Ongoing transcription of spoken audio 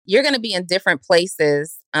you're going to be in different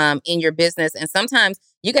places in your business. And sometimes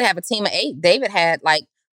you could have a team of 8. David had like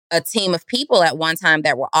a team of people at one time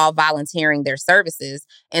that were all volunteering their services.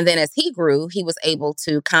 And then as he grew, he was able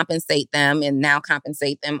to compensate them and now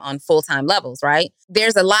compensate them on full-time levels, right?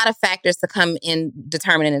 There's a lot of factors to come in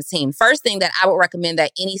determining a team. First thing that I would recommend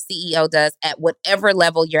that any CEO does at whatever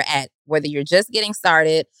level you're at, whether you're just getting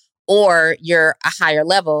started or you're a higher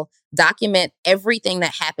level, document everything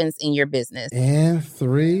that happens in your business. And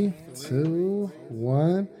 3, 2,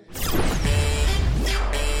 1.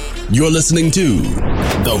 You're listening to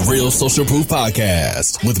The Real Social Proof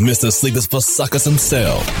Podcast with Mr. Sleepers for Suckers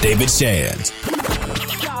himself, David Shands.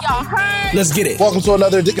 Let's get it. Welcome to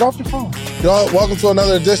another get off your phone. Welcome to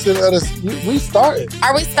another edition of this. We started.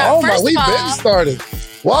 Are we starting? Oh my, we've been started.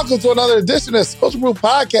 Welcome to another edition of Social Proof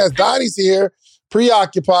Podcast. Donnie's here,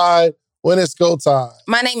 preoccupied when it's go time.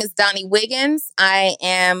 My name is Donnie Wiggins. I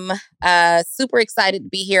am super excited to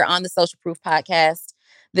be here on the Social Proof Podcast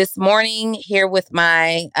this morning, here with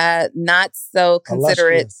my not so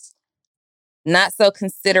considerate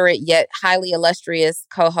yet highly illustrious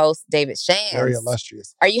co-host, David Shands. Very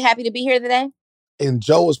illustrious. Are you happy to be here today? And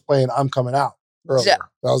Joe was playing I'm Coming Out earlier.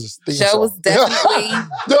 That was his theme Joe song. was definitely...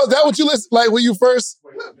 No, is that what you listen like when you first...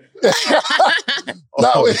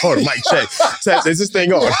 Hold on, mic check. Is this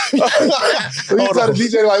thing on? When you tell the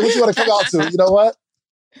DJ, like, what you want to come out to? You know what?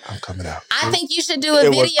 I'm coming out. I think you should do a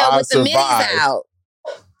video with the minis out.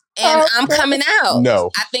 And I'm coming out.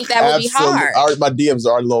 No. I think that would be hard. My DMs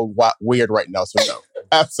are a little weird right now, so no.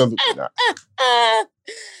 Absolutely not.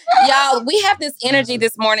 Y'all, we have this energy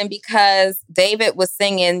this morning because David was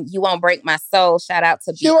singing You Won't Break My Soul. Shout out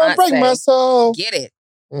to Beyonce. You won't break my soul. Get it.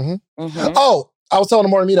 Mm-hmm. Mm-hmm. Oh, I was telling the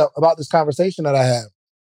morning meetup about this conversation that I had.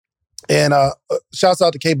 And shouts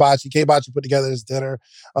out to Kay Bocci. Kay Bocci put together this dinner.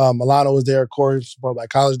 Milano was there. Corey from Black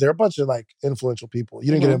College. There are a bunch of like influential people.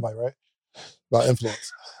 You didn't get an invite, right? About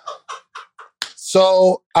influence.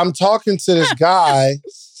 So I'm talking to this guy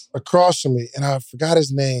across from me, and I forgot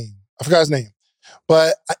his name.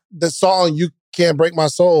 But the song "You Can't Break My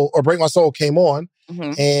Soul" or "Break My Soul" came on,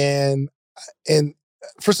 and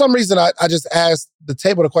for some reason I just asked the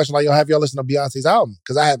table the question like, "Yo, have y'all listened to Beyonce's album?"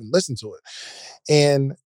 Because I haven't listened to it,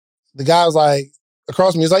 and the guy was like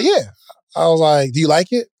across from me. He's like, "Yeah." I was like, "Do you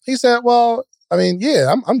like it?" He said, "Well, I mean,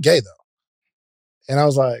 yeah, I'm gay though," and I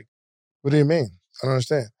was like, "What do you mean? I don't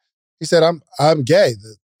understand." He said, I'm gay.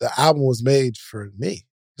 The album was made for me.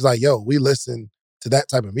 He's like, "Yo, we listen to that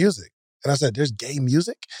type of music." And I said, "There's gay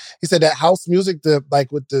music?" He said, "That house music,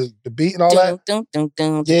 like with the beat and all that."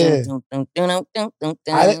 Yeah.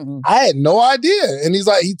 I had no idea. And he's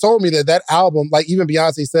like, he told me that album, like even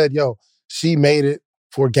Beyonce said, "Yo, she made it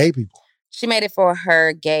for gay people." She made it for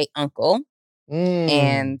her gay uncle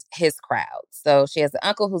and his crowd. So she has an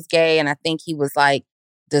uncle who's gay, and I think he was like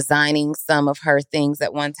designing some of her things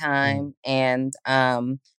at one time. And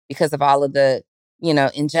because of all of the,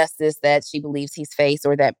 injustice that she believes he's faced,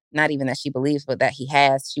 or that not even that she believes, but that he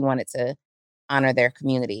has, she wanted to honor their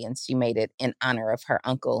community. And she made it in honor of her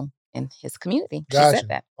uncle and his community. Gotcha. She said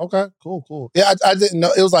that. Okay, cool. Yeah, I didn't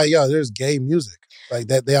know. It was like, yo, there's gay music like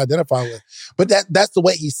that they identify with. But that's the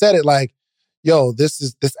way he said it. Like, yo,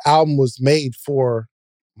 this album was made for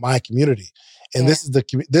my community. And this is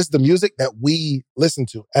the music that we listen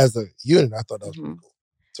to as a unit. I thought that was pretty cool.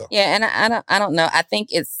 So. Yeah, and I don't know. I think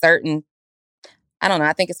it's certain. I don't know.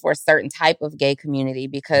 I think it's for a certain type of gay community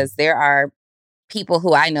because there are people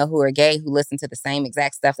who I know who are gay who listen to the same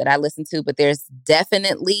exact stuff that I listen to. But there's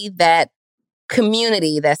definitely that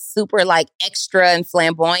community that's super like extra and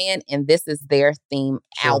flamboyant, and this is their theme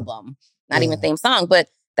album, not even theme song. But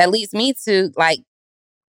that leads me to like,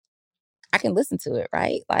 I can listen to it,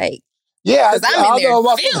 right? Like. Yeah, because I'm in there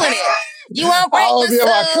feeling it. You won't break my soul. In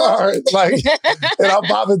my car, like, and I'm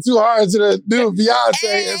bopping too hard to the new Beyonce.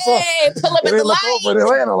 Hey, and so, pull up at the look light. over in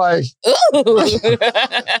Atlanta, like, ooh, you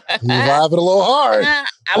vibing a little hard. I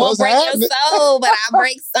won't break your soul, but I'll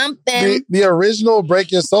break something. The original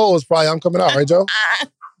 "Break Your Soul" is probably "I'm Coming Out," right, Joe?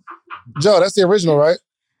 Joe, that's the original, right?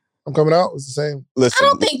 I'm Coming Out. It's the same. Listen, I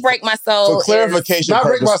don't think "Break My Soul" for clarification, not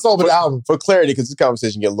 "Break My Soul," but the album. For clarity, because this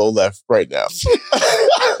conversation get low left right now.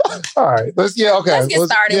 All right, let's get started.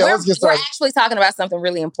 Let's get started. We're actually talking about something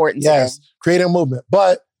really important today. Yes, creating a movement.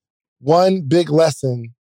 But one big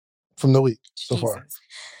lesson from the week so far.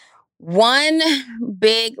 One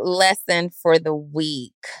big lesson for the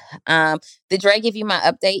week. Did Dre give you my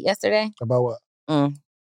update yesterday? About what?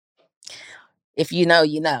 If you know,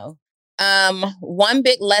 you know. One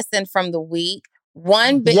big lesson from the week.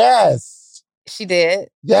 Yes. She did.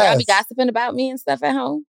 Yes. Y'all be gossiping about me and stuff at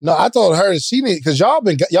home? No, I told her that she needed, because y'all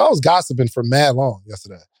was gossiping for mad long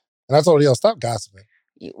yesterday. And I told her, yo, stop gossiping.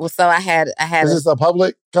 Well, so I had. Is this a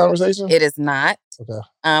public conversation? It is not. Okay.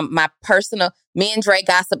 My personal. Me and Dre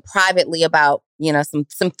gossip privately about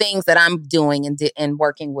some things that I'm doing and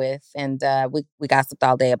working with, and we gossiped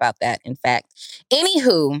all day about that. In fact,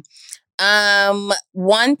 anywho,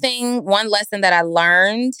 one lesson that I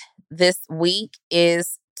learned this week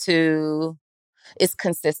is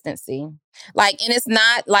consistency. Like, and it's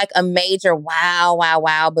not like a major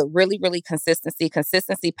wow, but really, really consistency.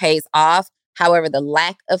 Consistency pays off. However, the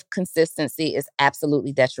lack of consistency is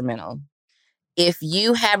absolutely detrimental. If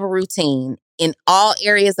you have a routine in all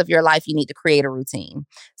areas of your life, you need to create a routine.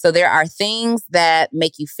 So there are things that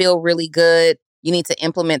make you feel really good. You need to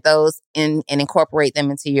implement those and incorporate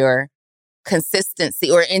them into your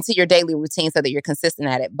consistency or into your daily routine so that you're consistent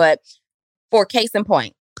at it. But for case in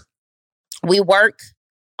point, we work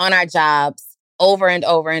on our jobs over and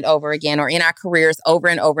over and over again, or in our careers over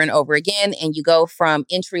and over and over again. And you go from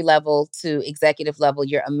entry level to executive level.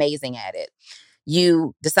 You're amazing at it.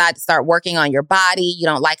 You decide to start working on your body. You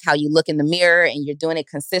don't like how you look in the mirror, and you're doing it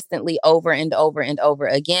consistently over and over and over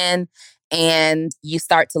again. And you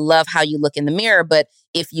start to love how you look in the mirror. But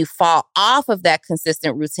if you fall off of that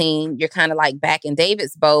consistent routine, you're kind of like back in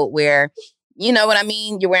David's boat where, you know what I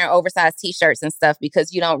mean? You're wearing oversized t-shirts and stuff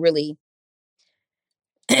because you don't really...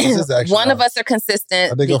 One large. Of us are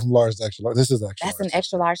consistent. I did go from large to extra large. This is extra That's large. an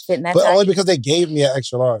extra large fit. But only because they gave me an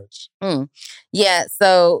extra large. Yeah.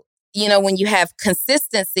 So, when you have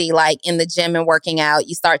consistency, like in the gym and working out,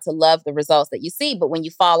 you start to love the results that you see. But when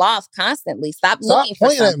you fall off constantly, stop looking for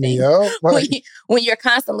something. At me, yo. Like, when you're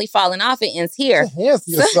constantly falling off, it ends here. Enhance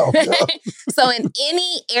yourself, So in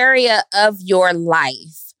any area of your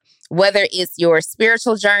life, whether it's your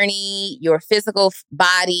spiritual journey, your physical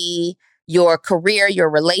body, your career, your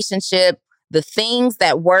relationship, the things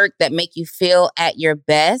that work that make you feel at your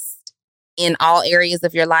best in all areas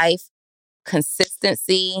of your life,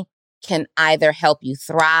 consistency can either help you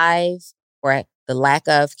thrive or the lack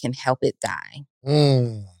of can help it die.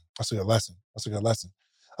 That's a good lesson.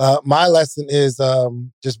 My lesson is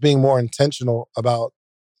just being more intentional about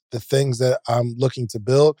the things that I'm looking to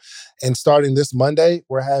build. And starting this Monday,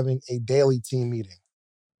 we're having a daily team meeting.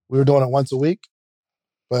 We were doing it once a week.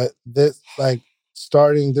 But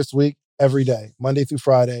starting this week, every day, Monday through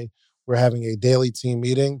Friday, we're having a daily team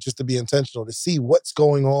meeting just to be intentional, to see what's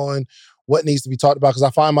going on, what needs to be talked about. Because I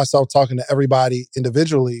find myself talking to everybody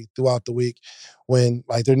individually throughout the week when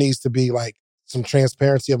there needs to be some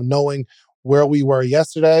transparency of knowing where we were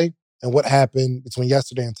yesterday and what happened between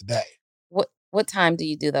yesterday and today. What time do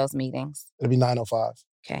you do those meetings? It'll be 9:05.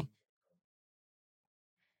 Okay.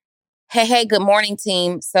 Hey, good morning,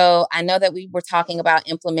 team. So I know that we were talking about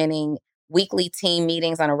implementing weekly team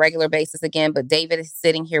meetings on a regular basis again, but David is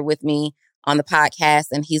sitting here with me on the podcast,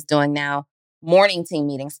 and he's doing now morning team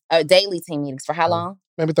meetings, daily team meetings. For how long?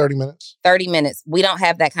 Maybe 30 minutes. 30 minutes. We don't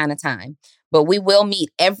have that kind of time, but we will meet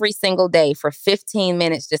every single day for 15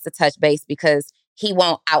 minutes just to touch base because he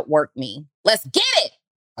won't outwork me. Let's get it.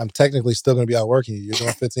 I'm technically still going to be outworking you. You're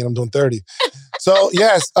doing 15, I'm doing 30. So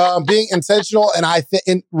yes, being intentional. And I think,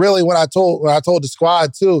 and really when I told the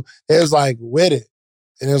squad too, it was like, with it.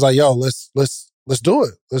 And it was like, yo, let's do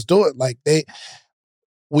it. Let's do it.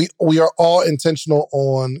 We are all intentional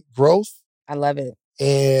on growth. I love it.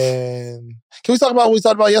 And can we talk about what we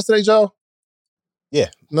talked about yesterday, Joe? Yeah.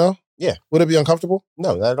 No? Yeah. Would it be uncomfortable?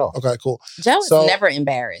 No, not at all. Okay, cool. Joe is never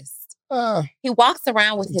embarrassed. He walks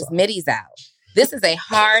around with his middies out. This is a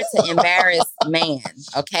hard to embarrass man,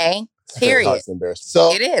 okay? Period.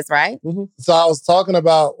 So it is, right? Mm-hmm. So I was talking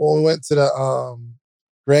about when we went to the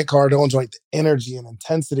Grant Cardone joint, the energy and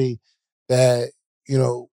intensity that,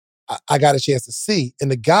 I got a chance to see. And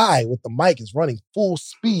the guy with the mic is running full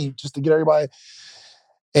speed just to get everybody.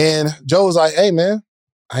 And Joe was like, hey, man,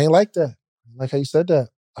 I ain't like that. I like how you said that.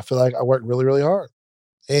 I feel like I worked really, really hard.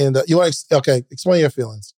 And you want to, explain your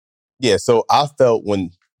feelings. Yeah, so I felt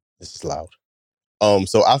when, this is loud.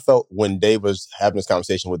 So I felt when Dave was having this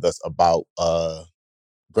conversation with us about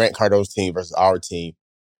Grant Cardone's team versus our team,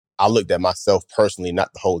 I looked at myself personally,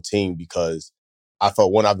 not the whole team, because I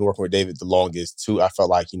felt, one, I've been working with David the longest. Two, I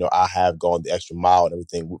felt like, I have gone the extra mile and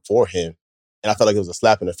everything for him. And I felt like it was a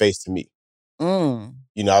slap in the face to me. I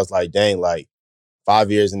was like, dang,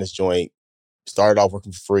 5 years in this joint, started off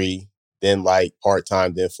working for free, then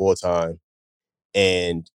part-time, then full-time.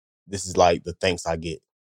 And this is the thanks I get.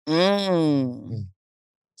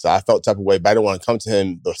 So I felt type of way, but I didn't want to come to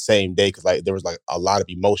him the same day because there was a lot of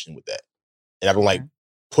emotion with that. And I don't like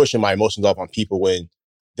pushing my emotions off on people when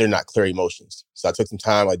they're not clear emotions. So I took some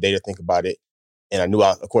time, day to think about it. And I knew,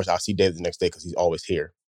 of course, I'll see David the next day because he's always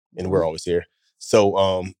here and we're always here.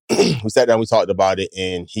 So we sat down, we talked about it,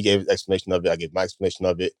 and he gave his explanation of it. I gave my explanation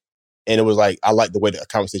of it. And it was like, I liked the way the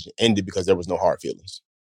conversation ended because there was no hard feelings.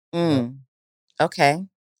 Okay.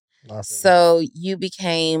 So you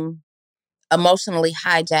became emotionally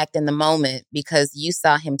hijacked in the moment because you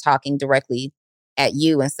saw him talking directly at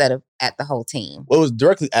you instead of at the whole team. Well, it was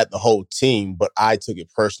directly at the whole team, but I took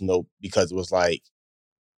it personal because it was like,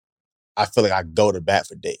 I feel like I go to bat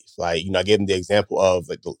for Dave. Like, I gave him the example of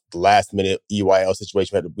like the last minute EYL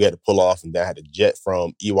situation we had to pull off, and then I had to jet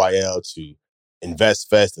from EYL to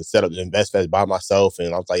InvestFest and set up the InvestFest by myself.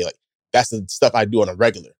 And I was like, that's the stuff I do on a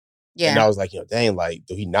regular. Yeah. And I was like, dang, like,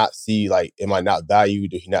 do he not see, like, am I not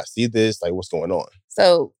valued? Do he not see this? Like, what's going on?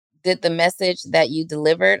 So did the message that you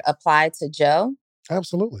delivered apply to Joe?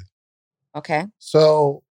 Absolutely. Okay.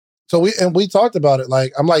 So we talked about it.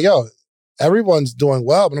 Like, I'm like, yo, everyone's doing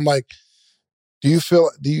well. But I'm like, do you feel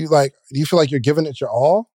like you're giving it your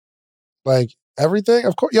all? Like everything?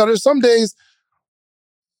 Of course, there's some days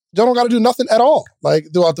Joe don't got to do nothing at all, like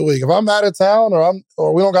throughout the week. If I'm out of town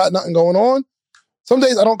or we don't got nothing going on, some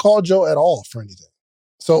days I don't call Joe at all for anything.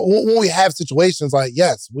 So when we have situations like,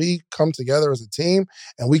 yes, we come together as a team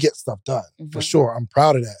and we get stuff done, for sure. I'm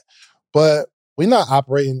proud of that. But we're not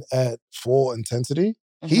operating at full intensity.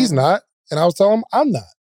 He's not. And I was telling him, I'm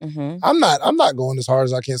not. I'm not going as hard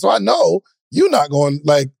as I can. So I know you're not going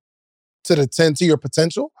like to the 10 to your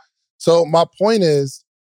potential. So my point is,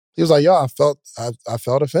 he was like, yo, I felt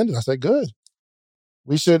offended. I said, good.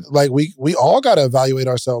 We should, like, we all got to evaluate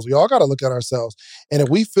ourselves. We all got to look at ourselves. And if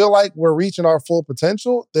we feel like we're reaching our full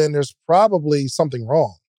potential, then there's probably something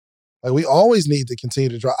wrong. Like, we always need to continue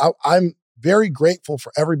to drive. I'm very grateful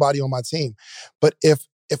for everybody on my team. But if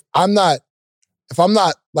I'm not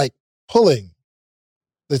like pulling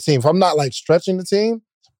the team, if I'm not like stretching the team,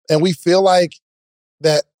 and we feel like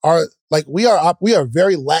that we are a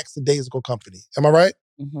very lackadaisical company. Am I right?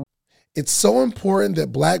 It's so important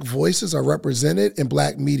that Black voices are represented in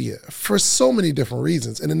Black media for so many different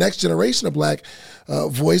reasons. And the next generation of Black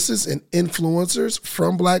voices and influencers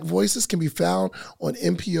from Black voices can be found on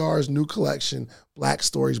NPR's new collection, Black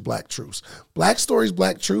Stories, Black Truths. Black Stories,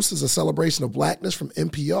 Black Truths is a celebration of Blackness from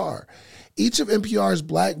NPR. Each of NPR's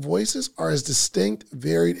Black voices are as distinct,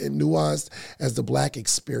 varied, and nuanced as the Black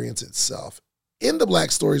experience itself. In the Black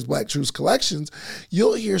Stories, Black Truths collections,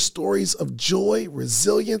 you'll hear stories of joy,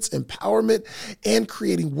 resilience, empowerment, and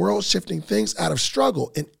creating world-shifting things out of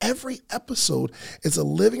struggle. And every episode is a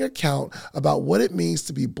living account about what it means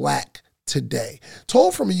to be Black today,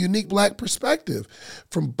 told from a unique Black perspective.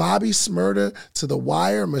 From Bobby Shmurda to The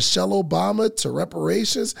Wire, Michelle Obama to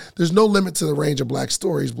reparations, there's no limit to the range of Black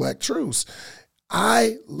stories, Black truths.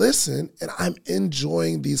 I listen and I'm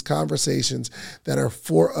enjoying these conversations that are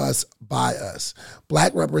for us, by us.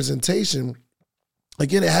 Black representation,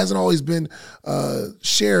 again, it hasn't always been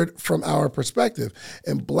shared from our perspective.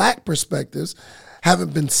 And Black perspectives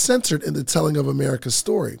haven't been censored in the telling of America's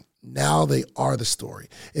story. Now they are the story.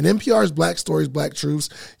 In NPR's Black Stories, Black Truths,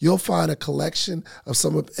 you'll find a collection of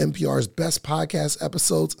some of NPR's best podcast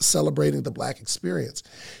episodes celebrating the Black experience.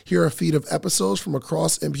 Here are a feed of episodes from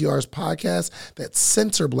across NPR's podcasts that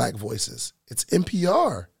center Black voices. It's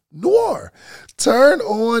NPR Noir. Turn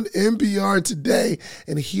on NPR today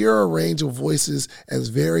and hear a range of voices as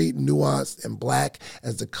varied, nuanced, and Black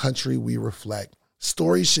as the country we reflect.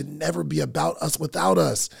 Stories should never be about us without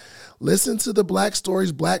us. Listen to the Black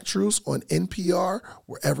Stories, Black Truths on NPR,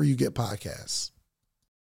 wherever you get podcasts.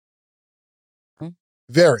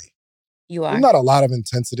 Very. You are. There's not a lot of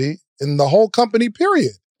intensity in the whole company,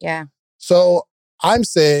 period. Yeah. So I'm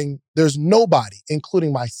saying there's nobody,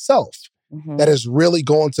 including myself, that is really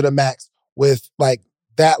going to the max with like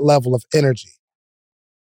that level of energy.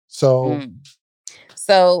 So...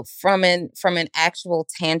 So from an actual,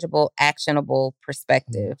 tangible, actionable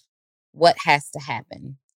perspective, what has to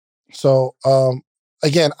happen? So,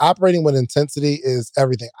 again, operating with intensity is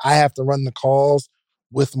everything. I have to run the calls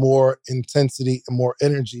with more intensity and more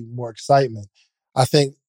energy, more excitement. I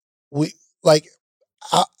think I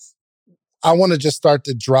want to just start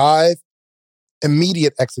to drive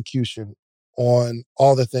immediate execution on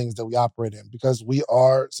all the things that we operate in, because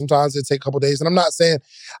sometimes it takes a couple of days. And I'm not saying,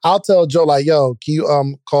 I'll tell Joe like, yo, can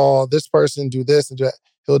you call this person, do this and do that.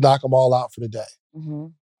 He'll knock them all out for the day.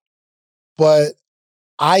 But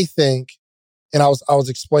I think, and I was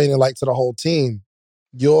explaining like to the whole team,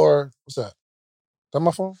 what's that? Is that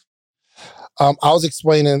my phone? I was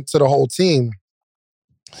explaining to the whole team,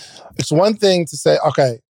 it's one thing to say,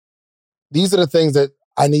 okay, these are the things that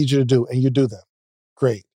I need you to do, and you do them.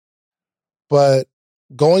 Great. But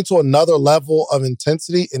going to another level of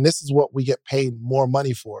intensity, and this is what we get paid more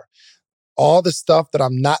money for, all the stuff that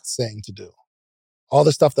I'm not saying to do. all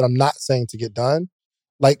the stuff that I'm not saying to get done,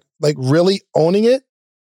 like really owning it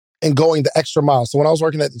and going the extra mile. So when I was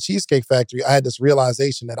working at the Cheesecake Factory, I had this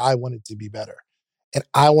realization that I wanted to be better. And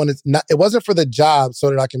I wanted not, it wasn't for the job so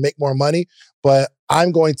that I can make more money, but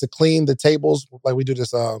I'm going to clean the tables. Like we do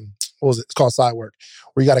this, what was it? It's called side work,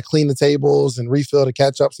 where you got to clean the tables and refill the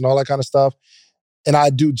ketchups and all that kind of stuff. And I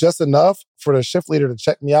do just enough for the shift leader to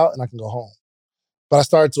check me out and I can go home. But I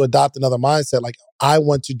started to adopt another mindset. Like, I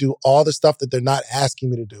want to do all the stuff that they're not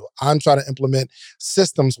asking me to do. I'm trying to implement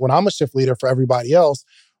systems when I'm a shift leader for everybody else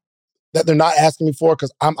that they're not asking me for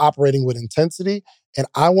because I'm operating with intensity. And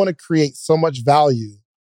I want to create so much value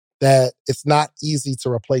that it's not easy to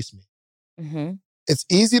replace me. Mm-hmm. It's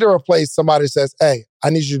easy to replace somebody who says, hey, I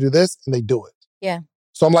need you to do this, and they do it. Yeah.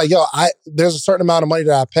 So I'm like, yo, there's a certain amount of money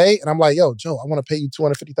that I pay, and I'm like, yo, Joe, I want to pay you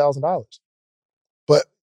 $250,000. But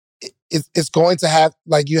it's going to have,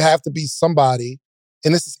 like, you have to be somebody,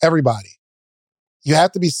 and this is everybody. You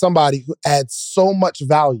have to be somebody who adds so much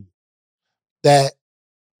value that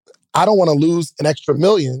I don't want to lose an extra $1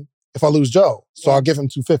 million if I lose Joe. So I'll give him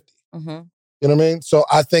 $250. Mm-hmm. You know what I mean? So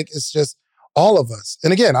I think it's just all of us.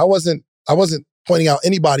 And again, I wasn't pointing out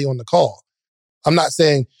anybody on the call. I'm not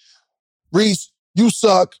saying, Reese, you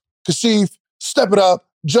suck. Kashif, step it up.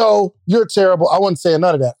 Joe, you're terrible. I wasn't saying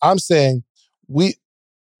none of that. I'm saying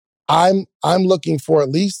I'm looking for at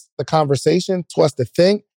least the conversation to us to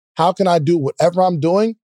think, how can I do whatever I'm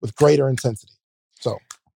doing with greater intensity? So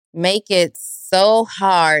make it so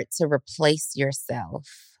hard to replace yourself.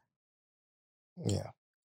 Yeah.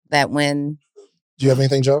 That when... Do you have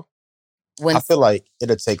anything, Joe? I feel like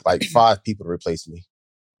it'll take like 5 people to replace me.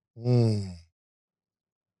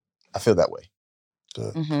 I feel that way.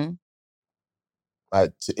 Good. Mm-hmm.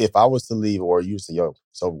 If I was to leave or you say, yo,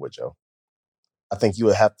 it's over with, Joe, I think you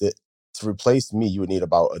would have to replace me, you would need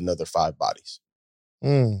about another 5 bodies.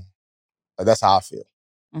 That's how I feel.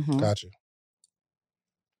 Mm-hmm. Gotcha.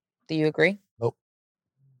 Do you agree? Nope.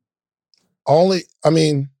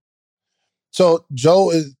 So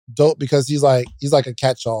Joe is dope because he's like a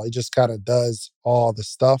catch-all. He just kind of does all the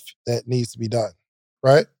stuff that needs to be done,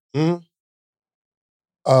 right? Mm-hmm.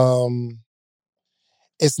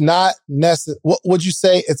 It's not necessary. What would you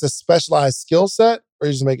say? It's a specialized skill set, or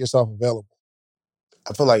you just make yourself available?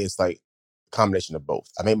 I feel like it's like a combination of both.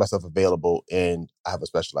 I make myself available and I have a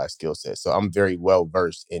specialized skill set. So I'm very well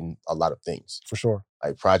versed in a lot of things. For sure.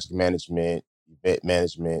 Like project management, event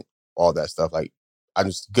management, all that stuff. Like, I'm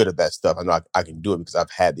just good at that stuff. I know I can do it because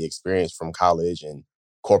I've had the experience from college and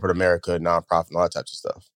corporate America, nonprofit, and all that types of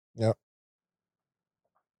stuff. Yep.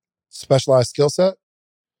 Specialized skill set?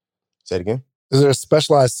 Say it again. Is there a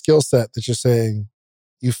specialized skill set that you're saying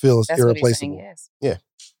you feel is irreplaceable? What he's saying, yes. Yeah.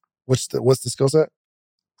 What's the skill set?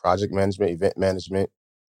 Project management, event management,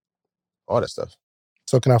 all that stuff.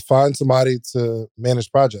 So can I find somebody to manage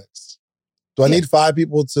projects? Do I need 5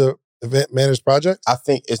 people to event manage projects? I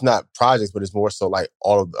think it's not projects, but it's more so like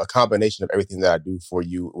a combination of everything that I do for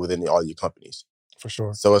you within all your companies. For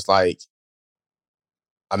sure. So it's like,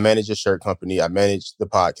 I manage a shirt company. I manage the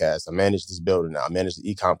podcast. I manage this building now. I manage the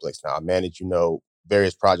E-Complex now. I manage,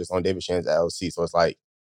 various projects on David Shands LLC. So it's like,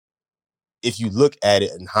 if you look at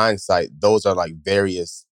it in hindsight, those are like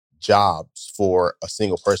various jobs for a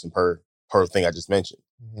single person per thing I just mentioned.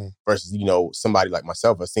 Mm-hmm. Versus, somebody like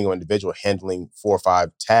myself, a single individual handling 4 or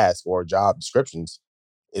 5 tasks or job descriptions.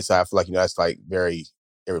 I feel like, that's like very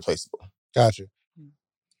irreplaceable. Gotcha.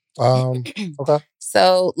 Okay.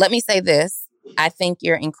 So let me say this. I think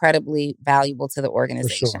you're incredibly valuable to the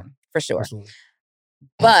organization. For sure.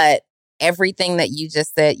 But everything that you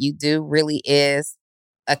just said you do really is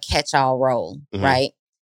a catch-all role, mm-hmm. right?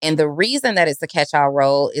 And the reason that it's a catch-all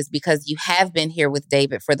role is because you have been here with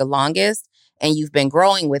David for the longest and you've been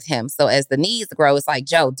growing with him. So as the needs grow, it's like,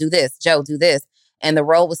 Joe, do this. Joe, do this. And the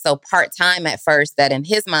role was so part-time at first that in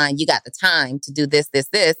his mind, you got the time to do this, this,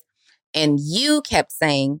 this. And you kept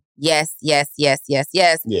saying, yes, yes, yes, yes,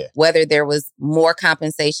 yes. Yeah. Whether there was more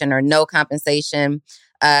compensation or no compensation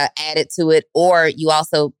added to it, or you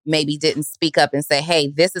also maybe didn't speak up and say, hey,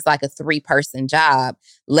 this is like a 3-person job.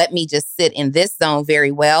 Let me just sit in this zone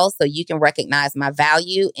very well so you can recognize my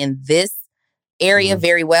value in this area mm-hmm.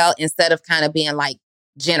 very well instead of kind of being like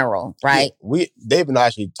general, right? Yeah. Dave and I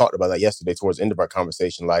actually talked about that yesterday towards the end of our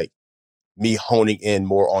conversation, like me honing in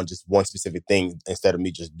more on just one specific thing instead of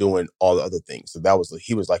me just doing all the other things. So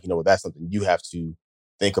he was like, that's something you have to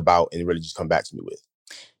think about and really just come back to me with.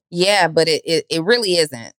 Yeah, but it really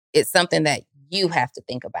isn't. It's something that you have to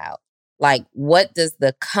think about. Like, what does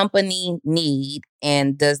the company need?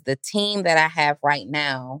 And does the team that I have right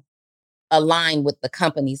now align with the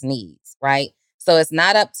company's needs, right? So it's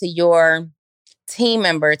not up to your team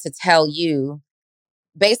member to tell you,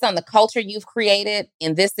 based on the culture you've created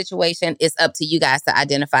in this situation, it's up to you guys to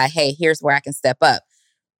identify, hey, here's where I can step up.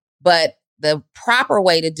 But the proper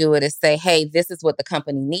way to do it is say, hey, this is what the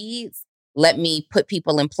company needs. Let me put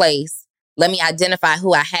people in place. Let me identify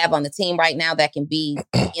who I have on the team right now that can be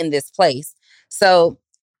in this place. So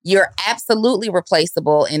you're absolutely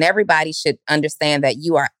replaceable, and everybody should understand that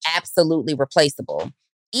you are absolutely replaceable,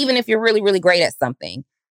 even if you're really, really great at something.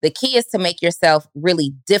 The key is to make yourself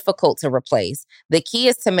really difficult to replace. The key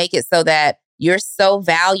is to make it so that you're so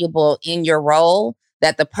valuable in your role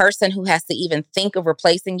that the person who has to even think of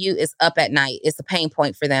replacing you is up at night. It's a pain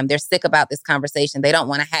point for them. They're sick about this conversation. They don't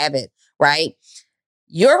want to have it, right?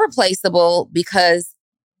 You're replaceable because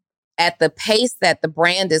at the pace that the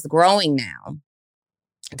brand is growing now,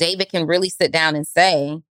 David can really sit down and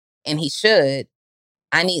say, and he should,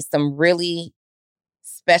 I need some really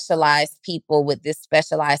specialized people with this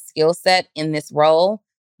specialized skill set in this role.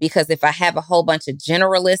 Because if I have a whole bunch of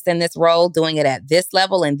generalists in this role doing it at this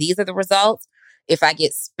level and these are the results, if I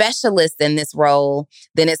get specialists in this role,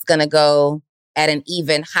 then it's going to go at an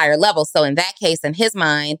even higher level. So in that case, in his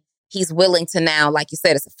mind, he's willing to now, like you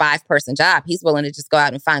said, it's a 5-person job. He's willing to just go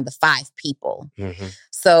out and find the 5 people. Mm-hmm.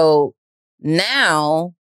 So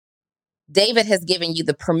now David has given you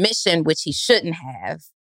the permission, which he shouldn't have,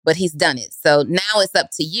 but he's done it. So now it's up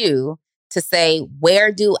to you to say,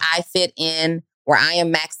 where do I fit in where I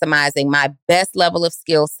am maximizing my best level of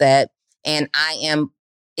skill set and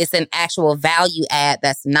it's an actual value add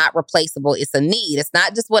that's not replaceable. It's a need. It's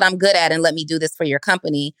not just what I'm good at and let me do this for your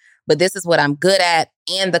company, but this is what I'm good at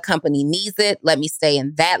and the company needs it. Let me stay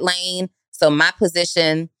in that lane. So my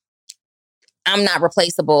position, I'm not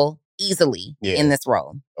replaceable easily in this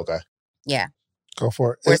role. Okay. Yeah. Go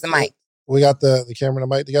for it. Where's the mic? We got the camera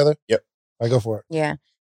and the mic together? Yep. All right, go for it. Yeah.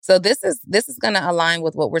 So this is going to align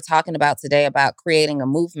with what we're talking about today about creating a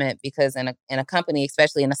movement, because in a company,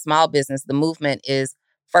 especially in a small business, the movement is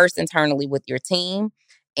first internally with your team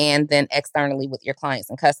and then externally with your clients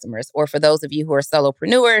and customers. Or for those of you who are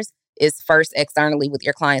solopreneurs, is first externally with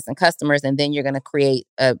your clients and customers, and then you're going to create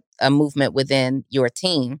a movement within your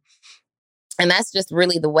team. And that's just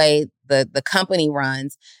really the way the company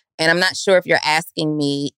runs. And I'm not sure if you're asking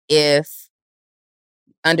me if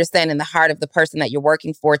understanding the heart of the person that you're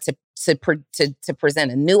working for to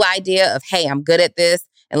present a new idea of, hey, I'm good at this,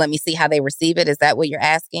 and let me see how they receive it. Is that what you're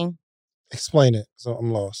asking? Explain it. So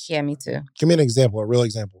I'm lost. Yeah, me too. Give me an example, a real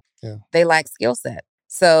example. Yeah. They lack skill set.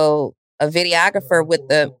 So a videographer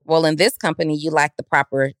in this company, you lack the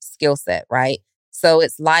proper skill set, right? So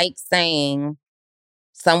it's like saying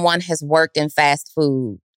someone has worked in fast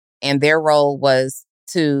food and their role was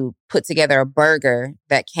to put together a burger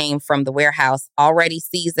that came from the warehouse, already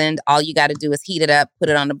seasoned. All you got to do is heat it up, put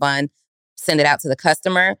it on the bun, send it out to the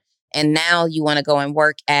customer. And now you want to go and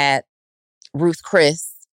work at Ruth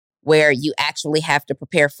Chris, where you actually have to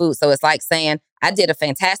prepare food. So it's like saying, I did a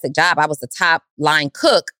fantastic job. I was the top line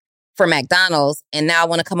cook for McDonald's, and now I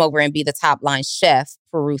want to come over and be the top line chef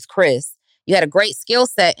for Ruth Chris. You had a great skill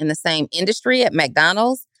set in the same industry at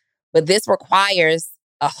McDonald's, but this requires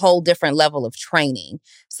a whole different level of training.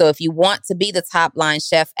 So if you want to be the top line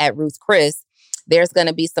chef at Ruth Chris, there's going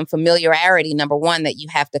to be some familiarity, number one, that you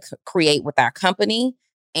have to create with our company.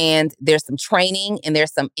 And there's some training and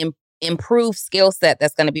there's some improved skill set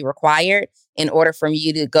that's going to be required in order for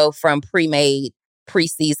you to go from pre-made,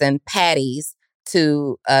 pre-seasoned patties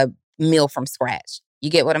to a meal from scratch.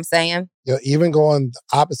 You get what I'm saying? Yeah, even going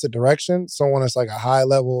the opposite direction, someone that's like a high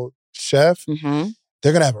level chef,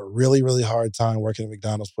 they're going to have a really, really hard time working at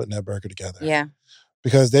McDonald's putting that burger together. Yeah.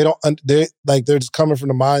 Because they're just coming from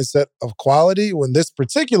the mindset of quality when this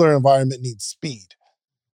particular environment needs speed.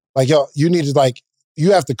 Like, yo, you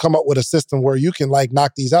have to come up with a system where you can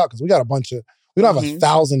knock these out, because we don't have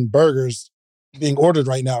 1,000 burgers being ordered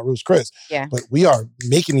right now at Ruth's Chris. Yeah. But we are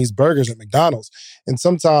making these burgers at McDonald's. And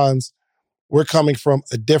sometimes we're coming from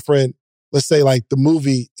a different, let's say the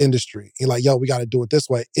movie industry. You're like, yo, we got to do it this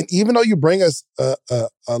way. And even though you bring us a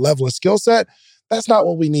level of skill set, that's not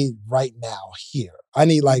what we need right now here. I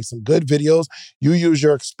need some good videos. You use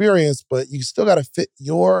your experience, but you still got to fit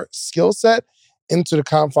your skill set into the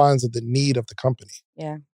confines of the need of the company.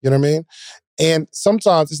 Yeah. You know what I mean? And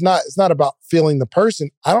sometimes it's not about feeling the person.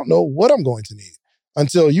 I don't know what I'm going to need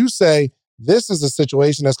until you say, this is a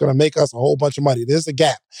situation that's going to make us a whole bunch of money. There's a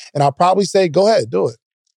gap. And I'll probably say, go ahead, do it.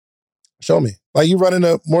 Show me. Like you running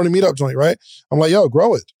a morning meetup joint, right? I'm like, yo,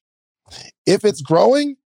 grow it. If it's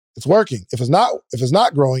growing, it's working. If it's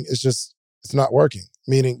not growing, it's not working,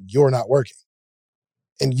 meaning you're not working.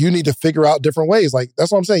 And you need to figure out different ways. Like,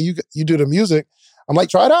 that's what I'm saying. You do the music. I'm like,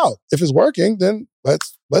 try it out. If it's working, then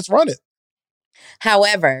let's run it.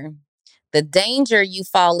 However, The danger you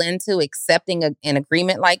fall into accepting an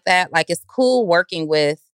agreement like that, like it's cool working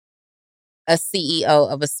with a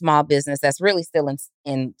CEO of a small business that's really still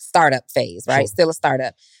in startup phase, right? Sure. Still a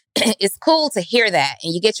startup. It's cool to hear that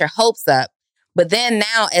and you get your hopes up. But then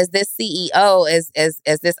now as this CEO,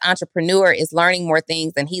 as this entrepreneur is learning more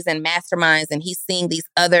things and he's in masterminds and he's seeing these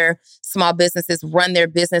other small businesses run their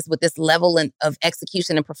business with this level of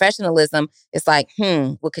execution and professionalism, it's like,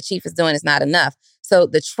 what Kachif is doing is not enough. So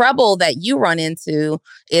the trouble that you run into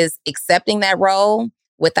is accepting that role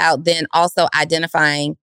without then also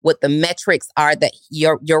identifying what the metrics are that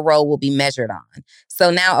your role will be measured on.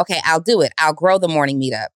 So now, okay, I'll do it. I'll grow the morning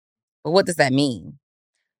meetup. But what does that mean?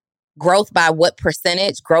 Growth by what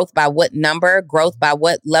percentage? Growth by what number? Growth by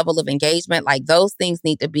what level of engagement? Like those things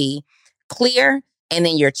need to be clear. And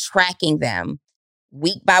then you're tracking them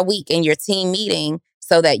week by week in your team meeting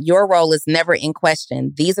so that your role is never in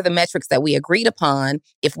question. These are the metrics that we agreed upon.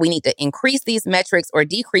 If we need to increase these metrics or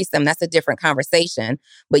decrease them, that's a different conversation.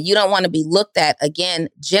 But you don't want to be looked at, again,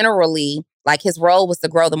 generally, like his role was to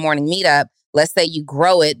grow the morning meetup. Let's say you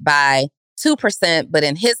grow it by 2%, but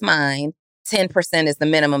in his mind, 10% is the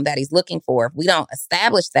minimum that he's looking for. If we don't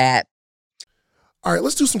establish that. All right,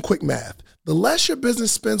 let's do some quick math. The less your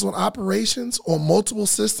business spends on operations, on multiple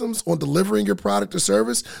systems, on delivering your product or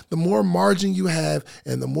service, the more margin you have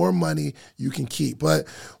and the more money you can keep. But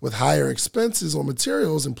with higher expenses on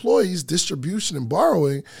materials, employees, distribution, and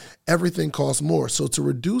borrowing, everything costs more. So to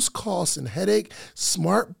reduce costs and headache,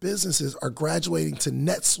 smart businesses are graduating to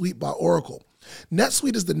NetSuite by Oracle.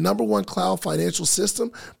 NetSuite is the #1 cloud financial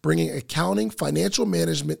system, bringing accounting, financial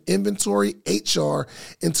management, inventory, HR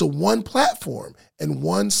into one platform and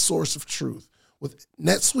one source of truth. With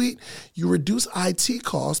NetSuite, you reduce IT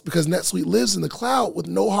costs because NetSuite lives in the cloud with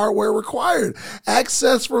no hardware required.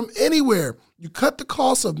 Access from anywhere. You cut the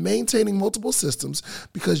cost of maintaining multiple systems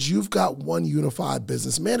because you've got one unified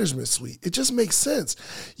business management suite. It just makes sense.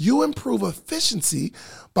 You improve efficiency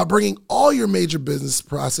by bringing all your major business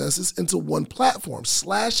processes into one platform,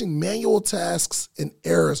 slashing manual tasks and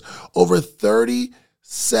errors. Over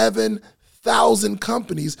 37,000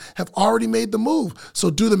 companies have already made the move.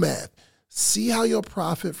 So do the math. See how you'll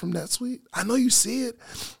profit from NetSuite? I know you see it.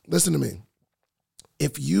 Listen to me.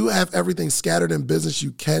 If you have everything scattered in business,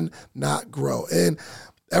 you cannot grow. And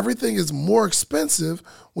everything is more expensive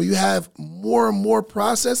when you have more and more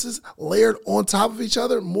processes layered on top of each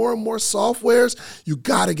other, more and more softwares. You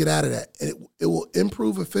got to get out of that. And it will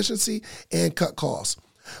improve efficiency and cut costs.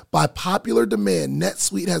 By popular demand,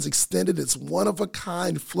 NetSuite has extended its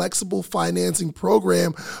one-of-a-kind flexible financing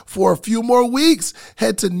program for a few more weeks.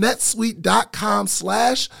 Head to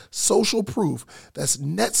netsuite.com/socialproof. That's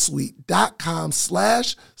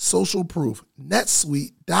netsuite.com/socialproof.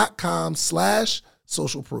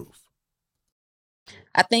 netsuite.com/socialproof.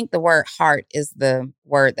 I think the word heart is the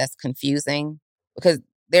word that's confusing because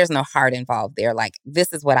there's no heart involved there. Like,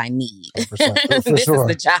 this is what I need. For sure. This is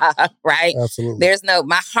the job, right? Absolutely.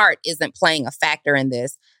 My heart isn't playing a factor in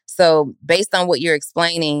this. So based on what you're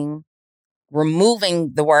explaining,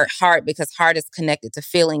 removing the word heart, because heart is connected to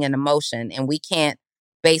feeling and emotion, and we can't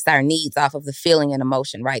base our needs off of the feeling and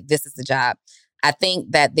emotion, right? This is the job. I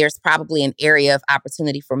think that there's probably an area of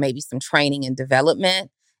opportunity for maybe some training and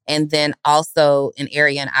development. And then also an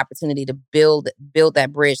area and opportunity to build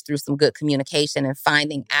that bridge through some good communication and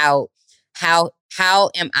finding out how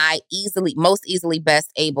am I most easily best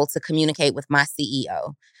able to communicate with my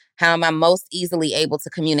CEO? How am I most easily able to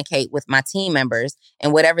communicate with my team members?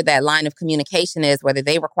 And whatever that line of communication is, whether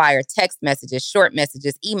they require text messages, short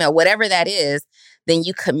messages, email, whatever that is, then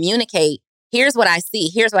you communicate. Here's what I see.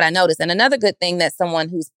 Here's what I notice. And another good thing that someone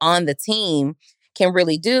who's on the team can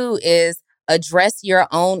really do is address your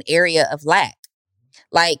own area of lack.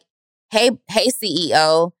 Like, hey,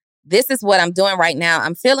 CEO, this is what I'm doing right now.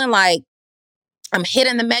 I'm feeling like I'm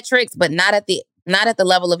hitting the metrics, but not at the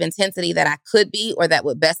level of intensity that I could be or that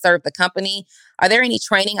would best serve the company. Are there any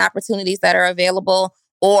training opportunities that are available?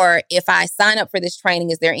 Or if I sign up for this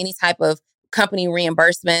training, is there any type of company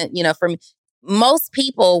reimbursement? You know, for most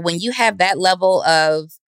people, when you have that level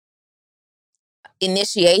of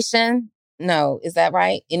initiation, no, is that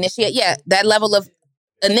right? That level of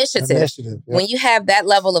initiative. Yep. When you have that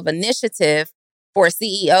level of initiative for a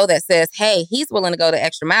CEO that says, hey, he's willing to go the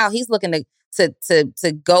extra mile. He's looking to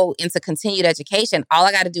go into continued education. All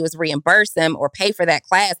I got to do is reimburse him or pay for that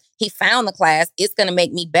class. He found the class. It's going to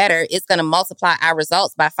make me better. It's going to multiply our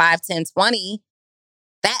results by 5, 10, 20.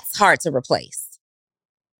 That's hard to replace.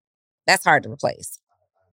 Go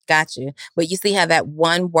Got you. But you see how that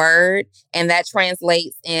one word, and that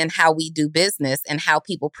translates in how we do business and how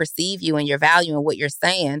people perceive you and your value and what you're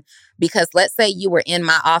saying. Because let's say you were in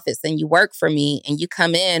my office and you work for me and you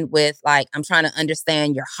come in with like, I'm trying to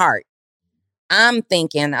understand your heart. I'm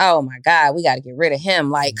thinking, oh my God, we got to get rid of him.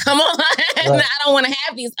 Like, come on. Right. I don't want to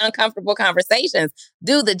have these uncomfortable conversations.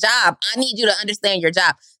 Do the job. I need you to understand your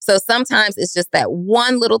job. So sometimes it's just that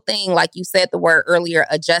one little thing, like you said the word earlier,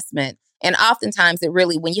 adjustment. And oftentimes it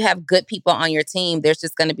really, when you have good people on your team, there's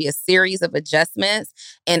just going to be a series of adjustments.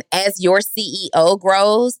 And as your CEO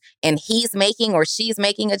grows and he's making or she's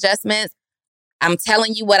making adjustments, I'm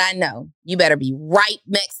telling you what I know. You better be right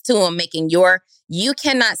next to him you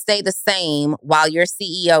cannot stay the same while your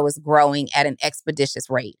CEO is growing at an expeditious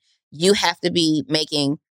rate. You have to be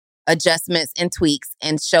making adjustments and tweaks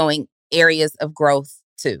and showing areas of growth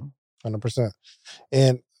too. 100%.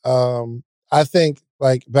 And I think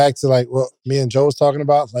like back to like what me and Joe was talking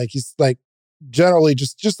about, like he's like generally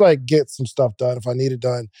just like get some stuff done. If I need it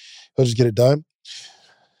done, he'll just get it done.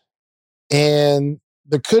 And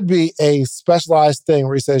there could be a specialized thing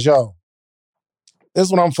where he says, yo, this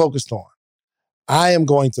is what I'm focused on. I am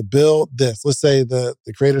going to build this. Let's say the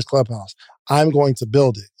Creators Clubhouse. I'm going to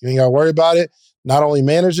build it. You ain't got to worry about it, not only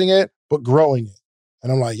managing it, but growing it.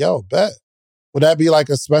 And I'm like, yo, bet. Would that be like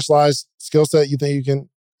a specialized skill set you think you can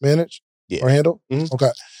manage or handle? Mm-hmm.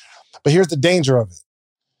 Okay. But here's the danger of it.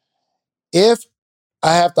 If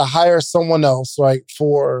I have to hire someone else, like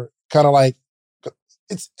for kind of like,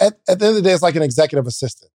 it's at the end of the day, it's like an executive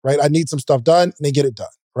assistant, right? I need some stuff done and they get it done,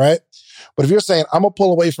 right? But if you're saying, I'm going to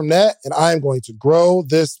pull away from that and I am going to grow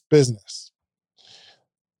this business.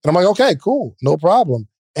 And I'm like, okay, cool, no problem.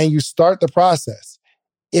 And you start the process.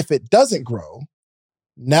 If it doesn't grow,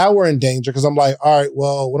 now we're in danger because I'm like, all right,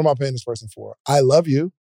 well, what am I paying this person for? I love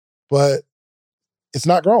you, but it's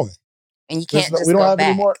not growing. And you can't just we don't go have back.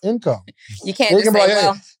 any more income. You can't just say, like,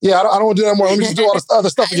 well, hey, yeah, I don't want to do that more. Let me just do all this other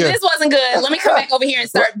stuff again. This wasn't good. Let me come back over here and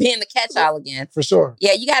start being the catch-all again. For sure.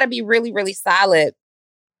 Yeah, you got to be really, really solid.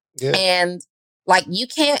 Yeah. And like you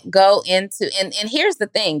can't go into, and here's the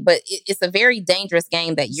thing, but it's a very dangerous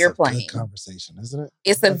game that you're playing. Good conversation, isn't it?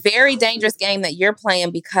 It's a very dangerous game that you're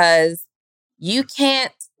playing because you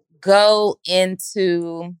can't go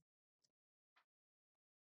into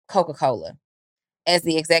Coca-Cola as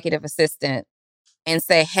the executive assistant and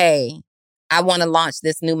say, hey, I want to launch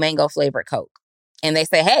this new mango flavored Coke. And they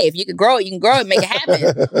say, hey, if you can grow it, you can grow it, make it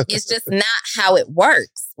happen. It's just not how it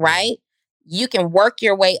works, right? You can work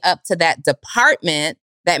your way up to that department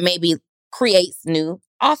that maybe creates new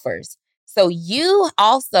offers. So you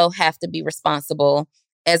also have to be responsible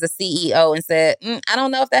as a CEO and say, I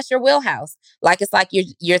don't know if that's your wheelhouse. Like, it's like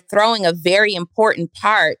you're throwing a very important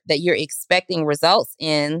part that you're expecting results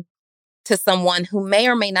in to someone who may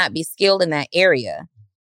or may not be skilled in that area,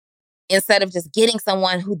 instead of just getting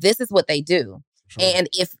someone who this is what they do. Sure. And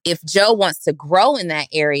if Joe wants to grow in that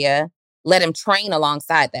area, let him train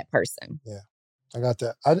alongside that person. Yeah, I got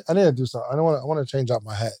that. I need to do something. I want to change out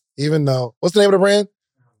my hat. Even though, what's the name of the brand?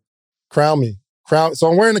 Crown Me. So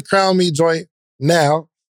I'm wearing the Crown Me joint now.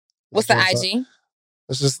 What's the IG?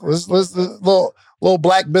 Let's little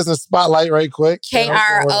black business spotlight right quick.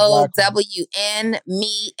 KROWN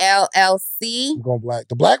Me LLC. I'm going black.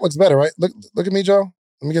 The black looks better, right? Look at me, Joe.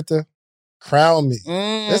 Let me get the Crown Me.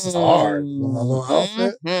 This is hard. My little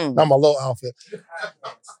outfit. Not my little outfit.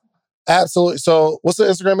 Absolutely. So what's the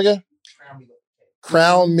Instagram again?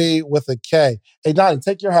 Crown Me with a K. Hey, Donnie,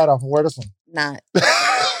 take your hat off and wear this one. Not.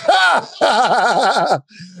 All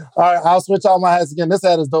right, I'll switch all my hats again. This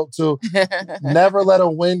hat is dope too. Never let a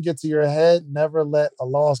win get to your head. Never let a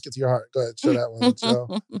loss get to your heart. Go ahead, show that one,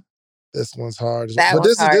 Joe. This one's hard. But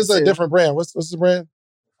this is a different brand. What's the brand?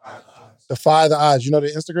 Defy the Odds. You know the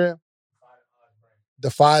Instagram?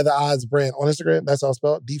 Defy the Odds brand on Instagram. That's how it's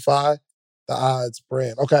spelled. Defy the Odds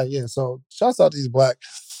brand. Okay, yeah. So shouts out to these black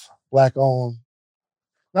owned.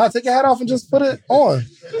 Now take your hat off and just put it on.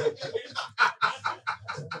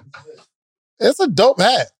 It's a dope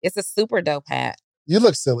hat. It's a super dope hat. You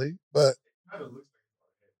look silly, but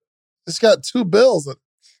it's got two bills.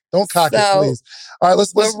 Don't cock it, please. All right,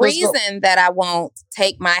 let's The reason that I won't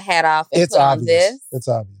take my hat off and put on this. It's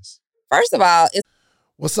obvious. First of all,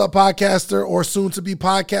 What's up, podcaster or soon-to-be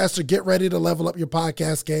podcaster? Get ready to level up your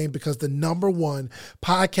podcast game because the #1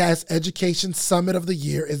 podcast education summit of the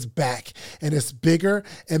year is back, and it's bigger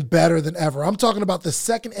and better than ever. I'm talking about the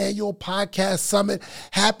second annual podcast summit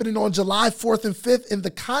happening on July 4th and 5th in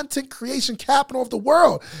the content creation capital of the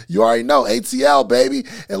world. You already know, ATL, baby.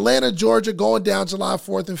 Atlanta, Georgia, going down July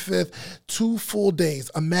 4th and 5th, 2 full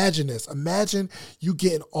days. Imagine this. Imagine you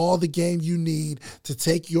getting all the game you need to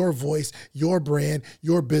take your voice, your brand, your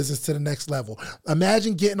your business to the next level.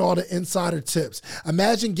 Imagine getting all the insider tips.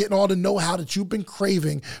 Imagine getting all the know-how that you've been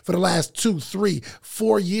craving for the last 2, 3,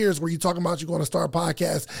 4 years where you're talking about you're going to start a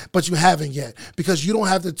podcast, but you haven't yet because you don't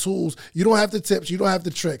have the tools, you don't have the tips, you don't have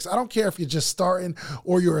the tricks. I don't care if you're just starting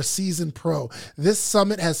or you're a seasoned pro. This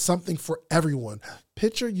summit has something for everyone.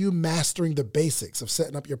 Picture you mastering the basics of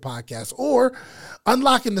setting up your podcast or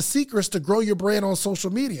unlocking the secrets to grow your brand on social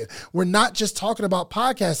media. We're not just talking about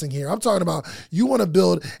podcasting here. I'm talking about you want to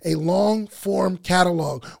build a long form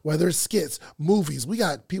catalog, whether it's skits, movies. We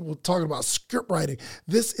got people talking about script writing.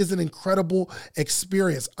 This is an incredible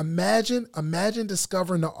experience. Imagine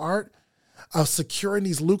discovering the art of securing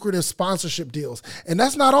these lucrative sponsorship deals. And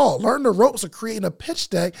that's not all. Learn the ropes of creating a pitch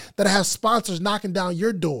deck that has sponsors knocking down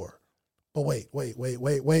your door. But wait.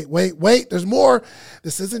 There's more.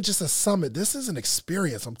 This isn't just a summit. This is an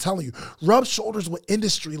experience. I'm telling you, rub shoulders with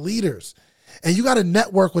industry leaders. And you got to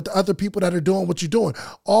network with the other people that are doing what you're doing.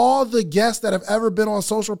 All the guests that have ever been on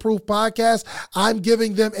Social Proof Podcast, I'm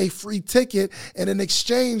giving them a free ticket. And in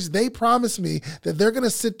exchange, they promise me that they're going to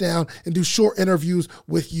sit down and do short interviews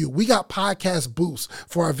with you. We got podcast booths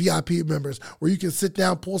for our VIP members where you can sit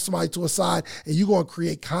down, pull somebody to a side, and you're going to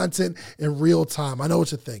create content in real time. I know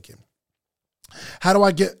what you're thinking. How do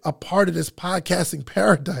I get a part of this podcasting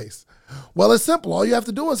paradise? Well, it's simple. All you have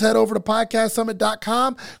to do is head over to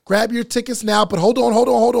podcastsummit.com, grab your tickets now. But hold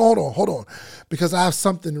on. Because I have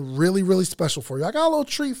something really, really special for you. I got a little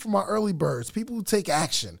treat for my early birds, people who take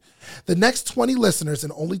action. The next 20 listeners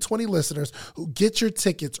and only 20 listeners who get your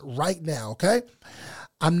tickets right now, okay?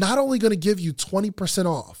 I'm not only going to give you 20%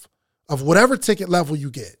 off of whatever ticket level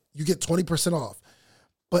you get 20% off.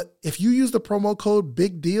 But if you use the promo code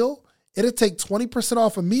Big Deal, it'll take 20%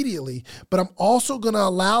 off immediately, but I'm also going to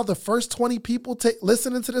allow the first 20 people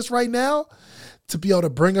listening to this right now to be able to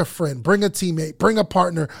bring a friend, bring a teammate, bring a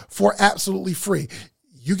partner for absolutely free.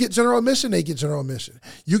 You get general admission, they get general admission.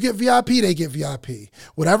 You get VIP, they get VIP.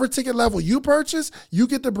 Whatever ticket level you purchase, you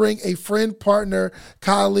get to bring a friend, partner,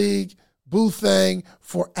 colleague, booth thing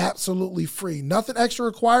for absolutely free. Nothing extra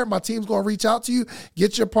required. My team's going to reach out to you,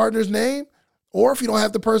 get your partner's name, or if you don't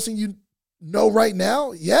have the person you know right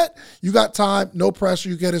now yet, you got time, no pressure,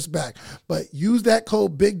 you get us back. But use that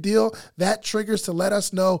code Big Deal. That triggers to let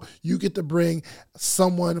us know you get to bring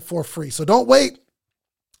someone for free. So don't wait.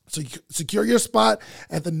 So secure your spot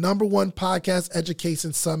at the #1 podcast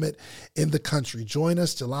education summit in the country. Join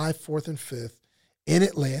us July 4th and 5th in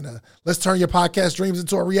Atlanta. Let's turn your podcast dreams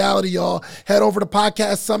into a reality, y'all. Head over to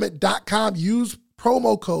podcastsummit.com. Use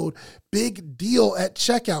promo code Big Deal at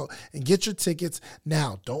checkout and get your tickets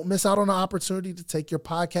now. Don't miss out on the opportunity to take your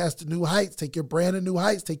podcast to new heights, take your brand to new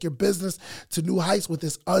heights, take your business to new heights with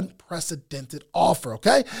this unprecedented offer,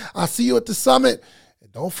 okay? I'll see you at the summit.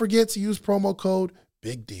 And don't forget to use promo code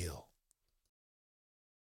Big Deal.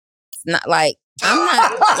 It's not like, I'm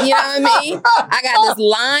not, you know what I mean? I got this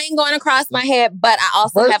line going across my head, but I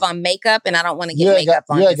also have on makeup and I don't want to get makeup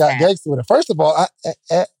on this got gangster with it. First of all,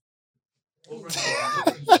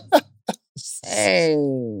 hey,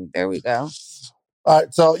 there we go. All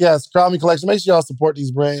right, so yes, Crown Me Collection. Make sure y'all support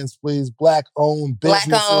these brands, please. Black-owned businesses.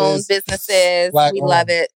 Black-owned businesses. We love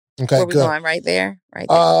it. Okay, where we going? Right there? Right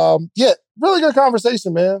there. Yeah, really good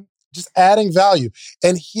conversation, man. Just adding value.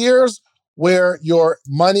 And here's where your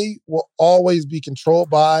money will always be controlled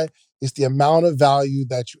by is the amount of value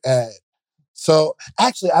that you add. So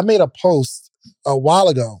actually, I made a post a while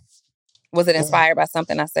ago. Was it inspired by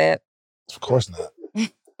something I said? Of course not.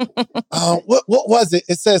 What was it?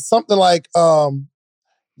 It says something like,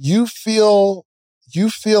 you feel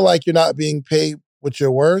like you're not being paid what you're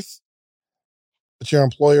worth, but your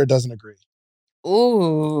employer doesn't agree.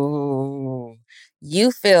 Ooh.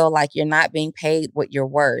 You feel like you're not being paid what you're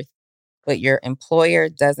worth, but your employer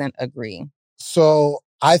doesn't agree. So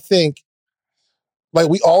I think like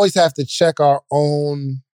we always have to check our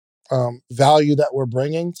own value that we're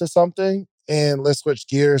bringing to something. And let's switch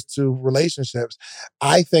gears to relationships.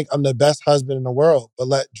 I think I'm the best husband in the world, but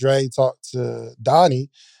let Dre talk to Donnie,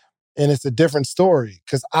 and it's a different story.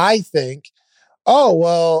 Because I think, oh,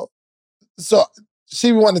 well, so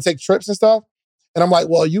she wanted to take trips and stuff. And I'm like,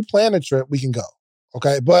 well, you plan a trip, we can go.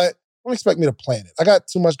 Okay, but don't expect me to plan it. I got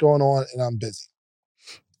too much going on and I'm busy.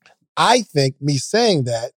 I think me saying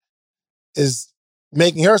that is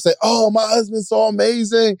making her say, oh, my husband's so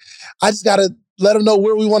amazing. I just got to let him know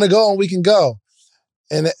where we want to go and we can go.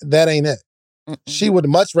 And that ain't it. Mm-mm. She would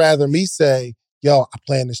much rather me say, yo, I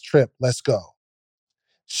planned this trip. Let's go.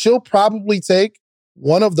 She'll probably take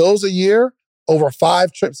one of those a year over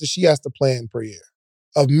 5 trips that she has to plan per year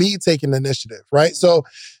of me taking the initiative, right? So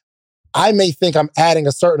I may think I'm adding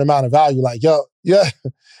a certain amount of value. Like, yo, yeah,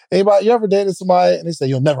 anybody, you ever dated somebody and they say,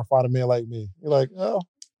 you'll never find a man like me? You're like, oh.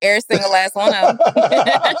 Every single last one of them.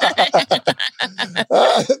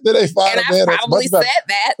 Then they find and a man I've probably that's much said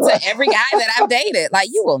that to every guy that I've dated. Like,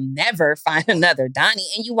 you will never find another Donnie,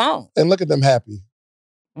 and you won't. And look at them happy.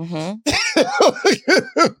 Mm-hmm.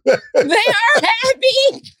 They are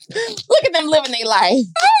happy. Look at them living their life.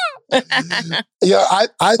 Yeah, I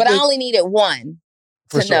but I only needed one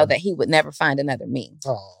to know that he would never find another me.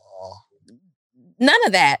 Aww. None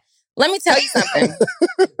of that. Let me tell you something.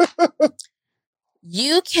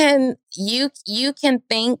 You can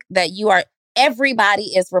think that everybody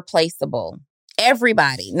is replaceable.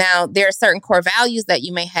 Everybody. Now, there are certain core values that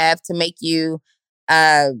you may have to make you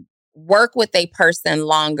work with a person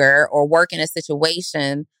longer or work in a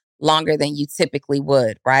situation longer than you typically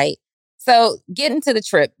would, right? So getting to the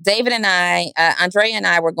trip, David and I, Andrea and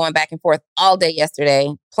I were going back and forth all day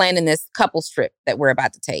yesterday, planning this couples trip that we're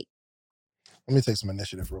about to take. Let me take some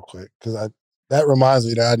initiative real quick, because that reminds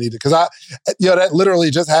me that I need to, because that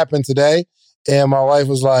literally just happened today. And my wife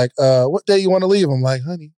was like, what day you want to leave? I'm like,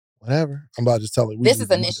 honey, whatever. I'm about to just tell her. This is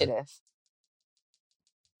initiative.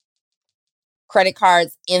 Credit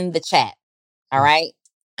cards in the chat. All right.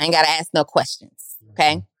 I ain't got to ask no questions.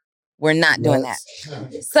 Okay. We're not doing that.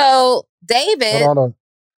 So David. Hold on.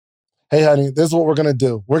 Hey, honey, this is what we're going to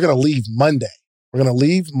do. We're going to leave Monday. We're going to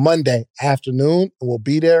leave Monday afternoon, and we'll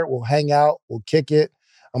be there. We'll hang out. We'll kick it.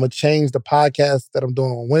 I'm going to change the podcast that I'm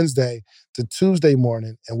doing on Wednesday to Tuesday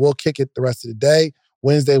morning, and we'll kick it the rest of the day.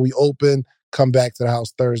 Wednesday, we open, come back to the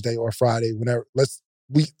house Thursday or Friday, whenever.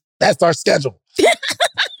 That's our schedule.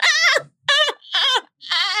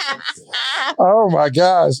 Oh my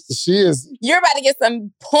gosh. You're about to get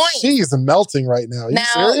some points. She is melting right now. Are you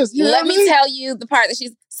serious? Let me tell you the part that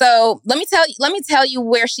let me tell you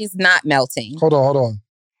where she's not melting. Hold on.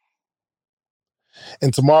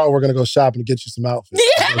 And tomorrow we're going to go shopping to get you some outfits.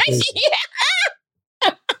 Yeah.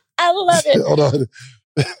 I love it. Hold on.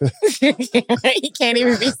 He can't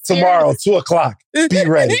even be serious. Tomorrow, 2:00. Be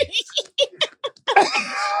ready.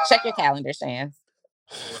 Check your calendar, Shan.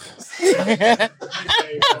 Dang.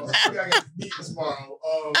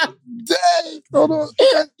 Hold on.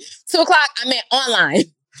 2:00. I meant online.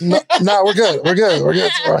 No, we're good. We're good.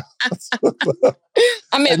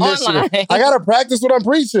 I meant online. I got to practice what I'm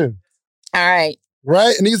preaching. All right.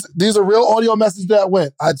 Right? And these are real audio messages that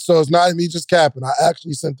went. So it's not me just capping. I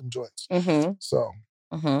actually sent them joints. Mm-hmm. So.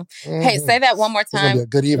 Mm-hmm. Hey, say that one more time. It's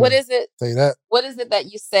good evening. What is it? Say that. What is it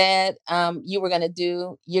that you said you were going to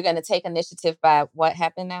do? You're going to take initiative by what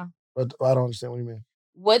happened now? But I don't understand what you mean.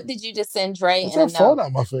 What did you just send Dre in a note? Phone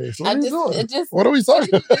out my face. What are you doing? What are we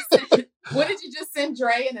talking about? What did you just send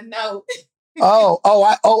Dre in a note? I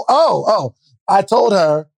told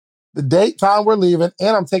her the date, time we're leaving,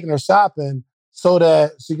 and I'm taking her shopping so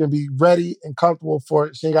that she can be ready and comfortable for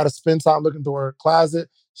it. She ain't got to spend time looking through her closet.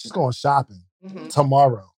 She's going shopping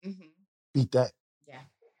tomorrow. Mm-hmm. Beat that. Yeah.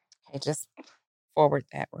 Hey, just forward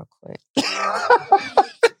that real quick.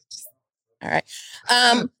 All right.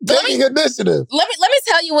 Initiative. Let me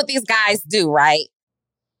tell you what these guys do, right?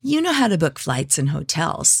 You know how to book flights and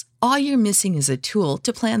hotels. All you're missing is a tool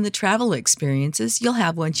to plan the travel experiences you'll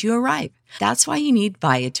have once you arrive. That's why you need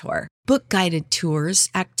Viator. Book guided tours,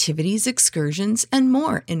 activities, excursions, and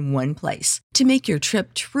more in one place to make your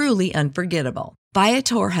trip truly unforgettable.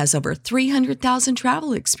 Viator has over 300,000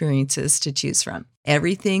 travel experiences to choose from.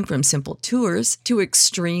 Everything from simple tours to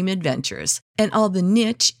extreme adventures and all the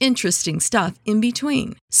niche, interesting stuff in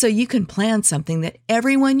between. So you can plan something that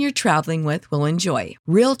everyone you're traveling with will enjoy.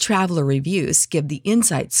 Real traveler reviews give the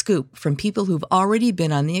inside scoop from people who've already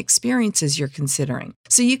been on the experiences you're considering.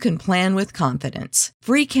 So you can plan with confidence.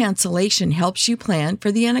 Free cancellation helps you plan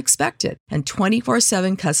for the unexpected. And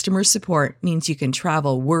 24/7 customer support means you can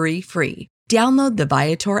travel worry-free. Download the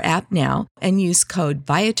Viator app now and use code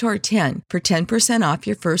Viator10 for 10% off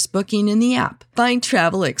your first booking in the app. Find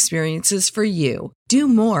travel experiences for you. Do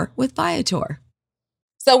more with Viator.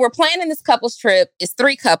 So we're planning this couples trip. It's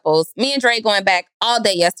 3 couples. Me and Dre going back all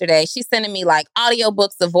day yesterday. She's sending me like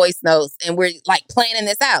audiobooks of voice notes, and we're like planning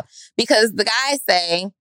this out because the guys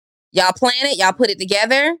say, y'all plan it, y'all put it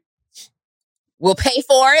together. We'll pay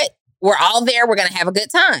for it. We're all there. We're going to have a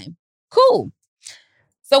good time. Cool.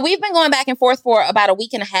 So we've been going back and forth for about a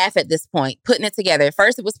week and a half at this point, putting it together.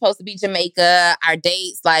 First, it was supposed to be Jamaica. Our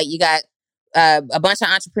dates, like you got a bunch of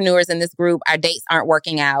entrepreneurs in this group. Our dates aren't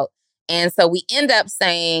working out. And so we end up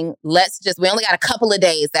saying, we only got a couple of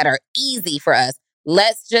days that are easy for us.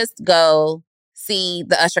 Let's just go see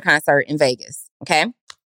the Usher concert in Vegas. Okay.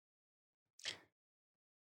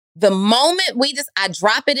 The moment I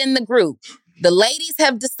drop it in the group, the ladies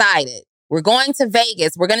have decided we're going to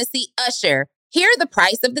Vegas. We're going to see Usher. Here are the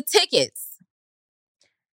price of the tickets.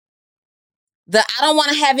 I don't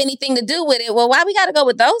want to have anything to do with it. Well, why we got to go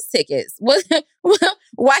with those tickets? Why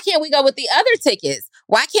can't we go with the other tickets?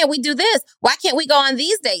 Why can't we do this? Why can't we go on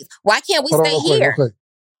these dates? Why can't we stay here? Real quick.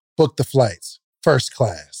 Book the flights. First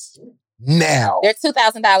class. Now. They're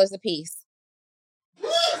 $2,000 a piece.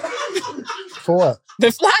 For what?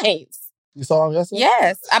 The flights. You saw them yesterday?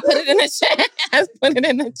 Yes. I put it in the chat.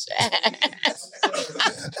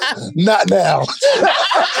 Not now.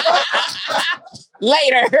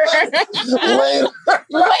 Later. He put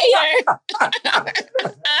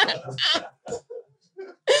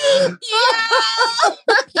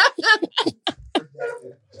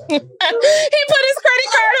his credit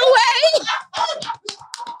card away.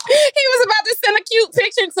 He was about to send a cute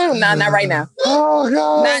picture too. No, not right now. Oh,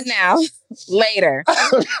 God. Not now. Later.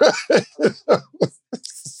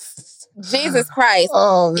 Jesus Christ.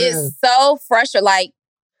 Oh, man. It's so frustrating. Like,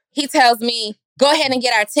 he tells me, go ahead and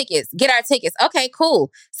get our tickets. Okay,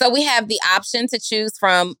 cool. So we have the option to choose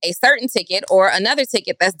from a certain ticket or another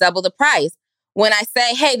ticket that's double the price. When I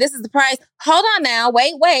say, hey, this is the price, hold on now,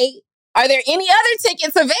 wait. Are there any other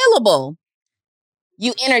tickets available?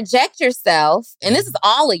 You interject yourself, and this is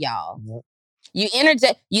all of y'all. Yep. You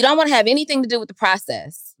interject. You don't want to have anything to do with the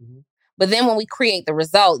process. Mm-hmm. But then when we create the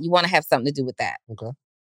result, you want to have something to do with that. Okay.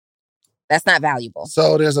 That's not valuable.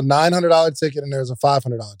 So there's a $900 ticket and there's a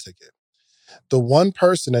 $500 ticket. The one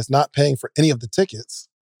person that's not paying for any of the tickets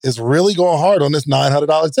is really going hard on this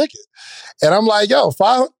 $900 ticket. And I'm like, yo,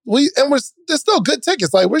 there's still good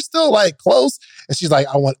tickets. Like, we're still like close. And she's like,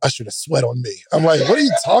 I want Usher to sweat on me. I'm like, what are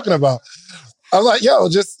you talking about? I'm like, yo,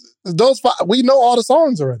 just those five, we know all the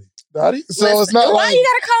songs already. Daddy. So listen, it's not why you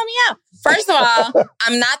gotta call me out? First of all,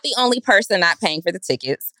 I'm not the only person not paying for the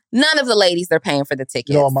tickets. None of the ladies are paying for the tickets.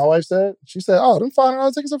 You know what my wife said? She said, oh, them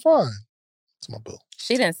 $500 tickets are fine. It's my boo.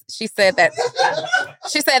 She didn't. She said that.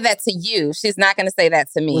 She said that to you. She's not going to say that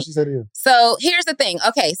to me. What she said to you? So here's the thing.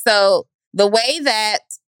 Okay, so the way that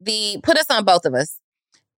put us on both of us,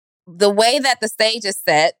 the way that the stage is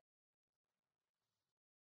set.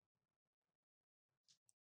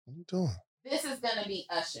 What are you doing? This is going to be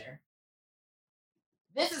Usher.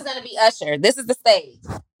 This is the stage.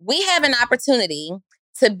 We have an opportunity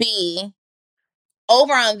to be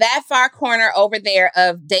over on that far corner over there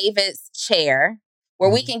of David's chair, where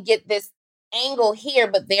we can get this angle here,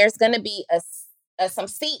 but there's going to be some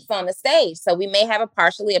seats on the stage. So we may have a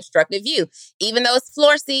partially obstructed view. Even though it's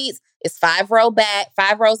floor seats, it's 5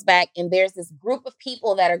 rows back, and there's this group of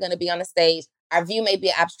people that are going to be on the stage. Our view may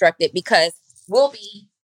be obstructed because we'll be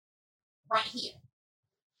right here.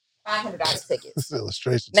 $500 tickets. This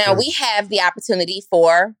illustration. Now we have the opportunity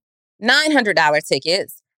for $900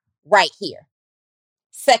 tickets right here.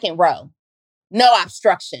 Second row. No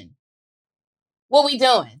obstruction. What we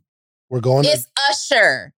doing? It's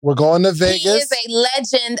Usher. We're going to Vegas. He is a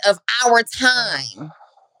legend of our time.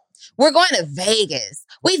 We're going to Vegas.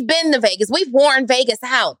 We've been to Vegas. We've worn Vegas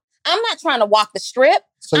out. I'm not trying to walk the strip.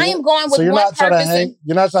 I am going with one purpose.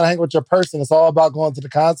 You're not trying to hang with your person. It's all about going to the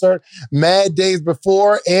concert. Mad days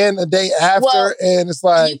before and the day after. And it's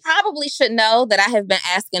like... You probably should know that I have been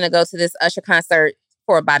asking to go to this Usher concert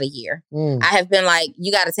for about a year. I have been like,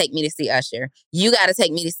 you got to take me to see Usher. You got to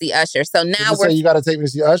take me to see Usher. So now you got to take me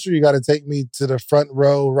to see Usher. You got to take me to the front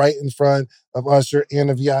row, right in front of Usher and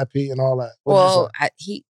the VIP and all that.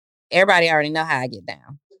 Everybody already know how I get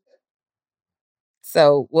down.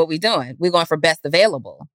 So what we doing? We're going for best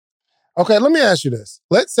available. Okay, let me ask you this.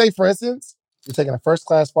 Let's say, for instance, you're taking a first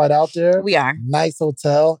class flight out there. We are. Nice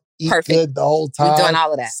hotel. Eat Perfect. Good the whole time. We're doing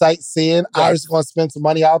all of that. Sightseeing. Yes. I'm just going to spend some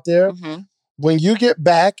money out there. Mm-hmm. When you get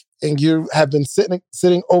back and you have been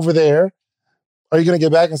sitting over there, are you going to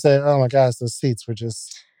get back and say, oh my gosh, those seats were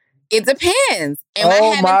just... It depends. Am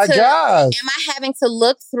I having to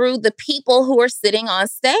look through the people who are sitting on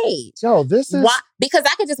stage? Yo, this is... Why? Because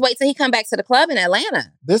I could just wait till he come back to the club in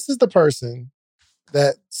Atlanta. This is the person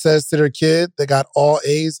that says to their kid that got all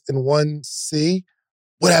A's and 1 C,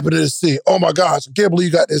 what happened to this C? Oh my gosh, I can't believe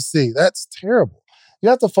you got this C. That's terrible. You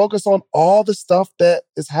have to focus on all the stuff that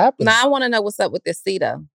is happening. Now, I want to know what's up with this C,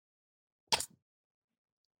 though.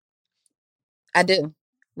 I do.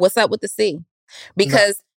 What's up with the C?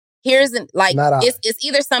 Because... It's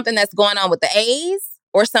either something that's going on with the A's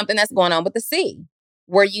or something that's going on with the C.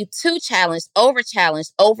 Were you too challenged, over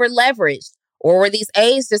leveraged, or were these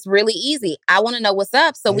A's just really easy? I want to know what's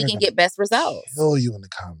up so we can get best results. Kill you in the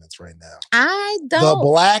comments right now. I don't. The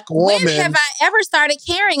black woman. When have I ever started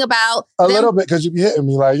caring about a little bit? Because you be hitting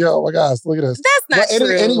me like, yo, oh my gosh, look at this. That's not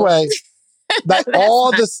true. Anyway, like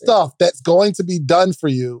all the stuff that's going to be done for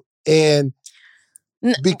you, and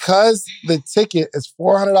because the ticket is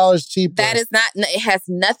 $400 cheaper. That is not, it has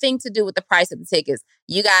nothing to do with the price of the tickets.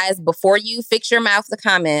 You guys, before you fix your mouth to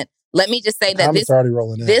comment, let me just say that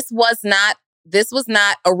this was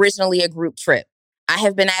not originally a group trip. I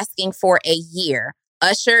have been asking for a year.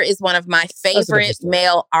 Usher is one of my favorite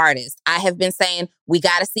male artists. I have been saying, we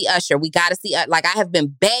got to see Usher. We got to see, like, I have been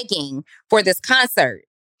begging for this concert.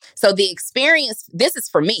 So the experience, this is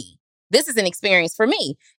for me. This is an experience for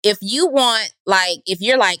me. If you want, like, if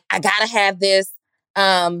you're like, I got to have this,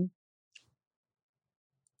 I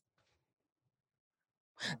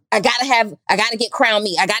got to get Crown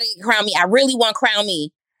Me. I got to get Crown Me. I really want Crown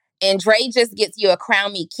Me. And Dre just gets you a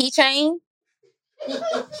Crown Me keychain.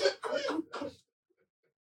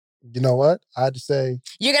 You know what? I had to say...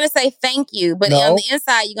 You're going to say thank you, but on the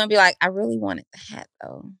inside, you're going to be like, I really wanted the hat,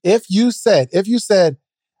 though. If you said,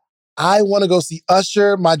 I want to go see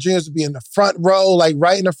Usher, my dreams would be in the front row, like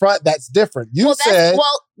right in the front, that's different. The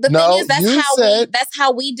thing is, that's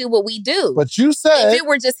how we do what we do. But you said... If it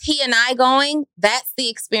were just he and I going, that's the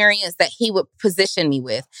experience that he would position me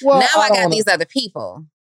with. Well, now I got these other people.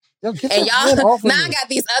 Yo, and y'all, now I got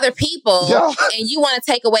these other people, and you want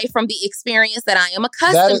to take away from the experience that I am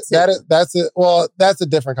accustomed to. That's a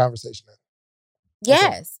different conversation.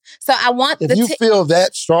 Yes. Okay. So I want if you feel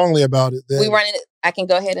that strongly about it, then... We running it. I can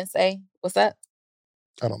go ahead and say, what's up?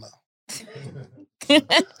 I don't know.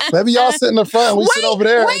 Maybe y'all sit in the front and we sit over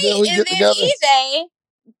there and then we get together. EJ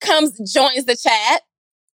joins the chat.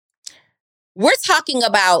 We're talking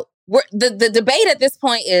about, the debate at this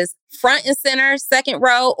point is front and center, second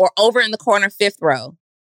row, or over in the corner, fifth row.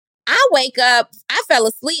 I wake up, I fell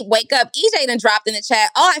asleep, wake up, EJ done dropped in the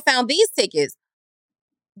chat, I found these tickets.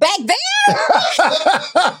 Back there?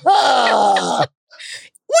 What are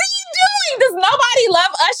you doing? Does nobody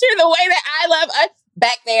love Usher the way that I love Usher?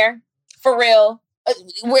 Back there, for real.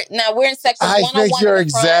 We're in section 101. I think you're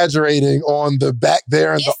exaggerating on the back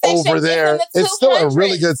there and the over there. It's still a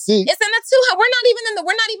really good seat. It's in the 200.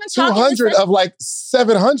 We're not even talking 200 of like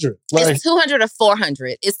 700. It's 200 or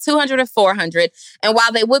 400. It's 200 or 400. And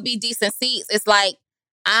while they would be decent seats, it's like,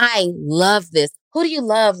 I love this. Who do you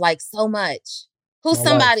love like so much? Who's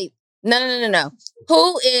somebody? No.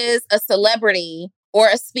 Who is a celebrity or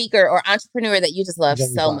a speaker or entrepreneur that you just love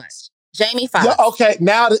so much? Jamie Foxx. Yeah, okay,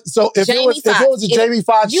 now, so if it was a Jamie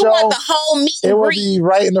Foxx show, you want the whole meet and greet. It would be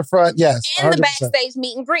right in the front, yes. And 100%. the backstage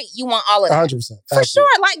meet and greet. You want all of that. 100%. For sure.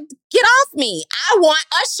 Like, get off me. I want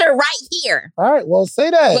Usher right here. All right, well, say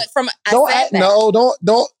that. But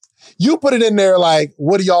don't. You put it in there like,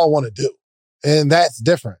 what do y'all want to do? And that's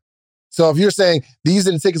different. So if you're saying, these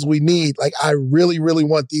are the tickets we need, like, I really, really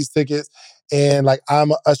want these tickets, and like,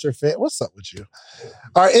 I'm an Usher fan. What's up with you?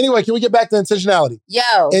 All right, anyway, can we get back to intentionality?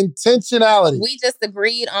 Intentionality. We just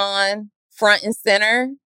agreed on front and center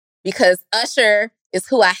because Usher is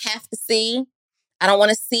who I have to see. I don't want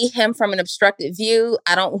to see him from an obstructed view.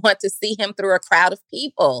 I don't want to see him through a crowd of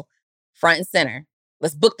people. Front and center.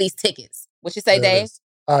 Let's book these tickets. What you say, Dave?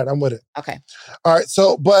 All right, I'm with it. Okay. All right,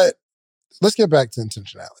 so, but let's get back to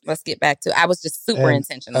intentionality. I was just super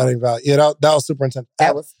intentional. That was super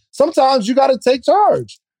intentional. Sometimes you got to take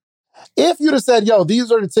charge. If you'd have said, yo,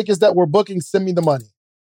 these are the tickets that we're booking, send me the money.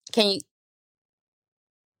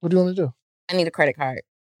 What do you want to do? I need a credit card.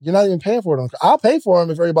 You're not even paying for it. I'll pay for them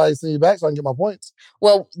if everybody sends you back so I can get my points.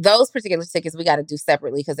 Well, those particular tickets we got to do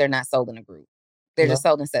separately because they're not sold in a group. They're just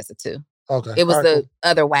sold in sets of 2. Okay. It was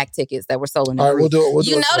other whack tickets that were sold in a group. We'll do it.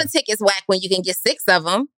 The ticket's whack when you can get 6 of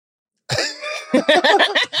them.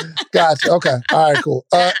 Gotcha. Okay. All right, cool.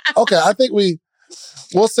 Okay, I think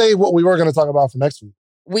we'll save what we were going to talk about for next week.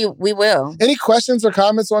 We will. Any questions or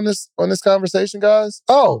comments on this conversation, guys?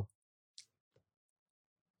 Oh.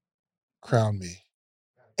 Crown Me.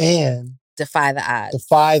 And Defy the Odds.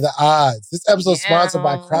 Defy the Odds. This episode is sponsored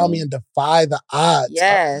by Crown Me and Defy the Odds.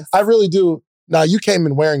 Yes. I really do. Now, you came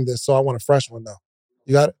in wearing this, so I want a fresh one, though.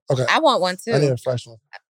 You got it? Okay. I want one, too. I need a fresh one.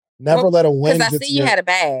 Never let a win get to because I see you had a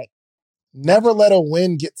bag. Never let a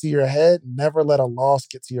win get to your head. Never let a loss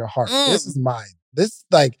get to your heart. This is mine. This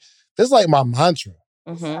is like my mantra.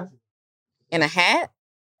 Mm-hmm. In a hat?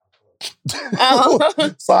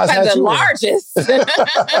 Size hat the largest.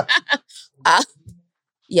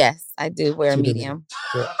 Yes, I do wear a medium.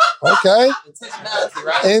 Yeah. Okay.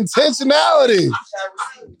 Intentionality.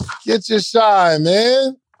 Get your shine,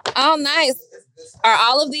 man. Oh, nice. Are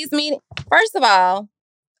all of these medium? First of all,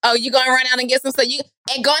 you going to run out and get some? So you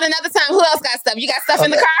ain't going another time. Who else got stuff? You got stuff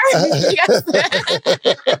in the car?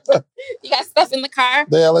 You got stuff in the car?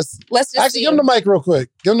 Yeah, let's just actually give him the mic real quick.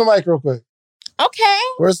 Okay.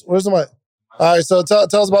 Where's the mic? All right, so tell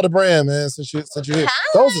us about the brand, man, since you're here.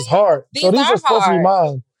 Those is hard. These are supposed to be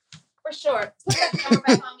mine. For sure. Put that camera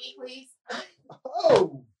back on me, please.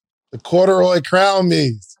 Oh. The corduroy crown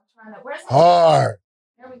me's. Where's hard.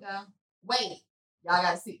 There we go. Wait. Y'all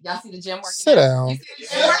gotta see. Y'all see the gym working. Sit down. You see the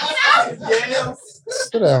gym working out? Yeah.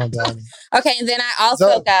 Sit down, Donnie. Okay, and then I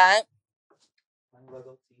also got.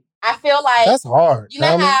 I feel like that's hard. You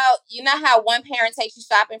know how one parent takes you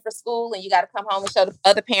shopping for school and you got to come home and show the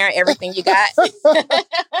other parent everything you got. Okay,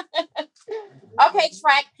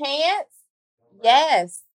 track pants.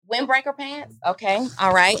 Yes, windbreaker pants. Okay,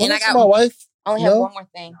 all right. And I got my wife. Only have one more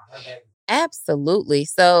thing. Absolutely.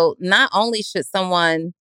 So not only should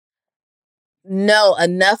someone know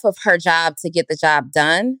enough of her job to get the job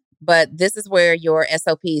done, but this is where your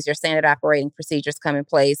SOPs, your standard operating procedures, come in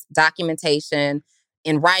place. Documentation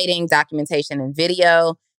in writing, documentation in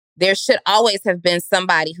video. There should always have been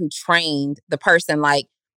somebody who trained the person. Like,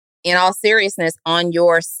 in all seriousness, on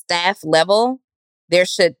your staff level, there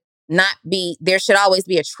should always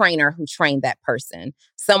be a trainer who trained that person,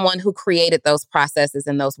 someone who created those processes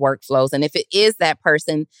and those workflows. And if it is that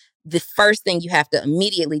person, the first thing you have to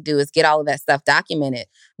immediately do is get all of that stuff documented,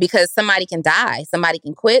 because somebody can die, somebody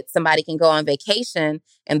can quit, somebody can go on vacation,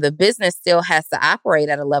 and the business still has to operate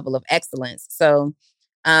at a level of excellence. So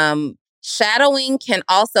shadowing can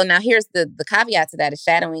also, now here's the caveat to that, is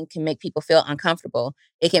shadowing can make people feel uncomfortable.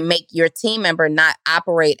 It can make your team member not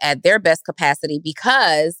operate at their best capacity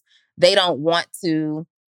because they don't want to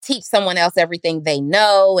teach someone else everything they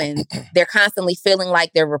know, and they're constantly feeling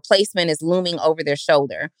like their replacement is looming over their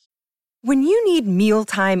shoulder. When you need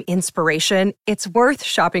mealtime inspiration, it's worth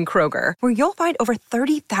shopping Kroger, where you'll find over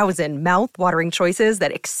 30,000 mouth-watering choices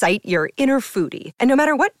that excite your inner foodie. And no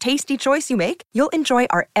matter what tasty choice you make, you'll enjoy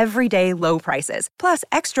our everyday low prices, plus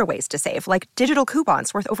extra ways to save, like digital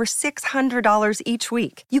coupons worth over $600 each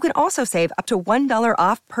week. You can also save up to $1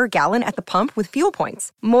 off per gallon at the pump with fuel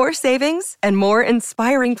points. More savings and more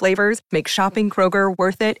inspiring flavors make shopping Kroger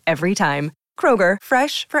worth it every time. Kroger,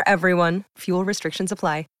 fresh for everyone. Fuel restrictions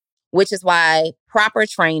apply. Which is why proper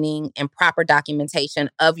training and proper documentation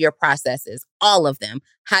of your processes, all of them,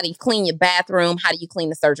 how do you clean your bathroom, how do you clean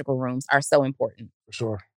the surgical rooms, are so important. For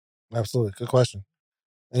sure. Absolutely. Good question.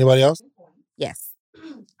 Anybody else? Yes.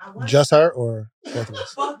 Just her or both of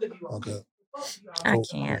us? Okay. I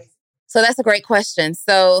can't. So that's a great question.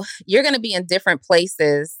 So you're going to be in different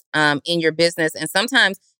places in your business. And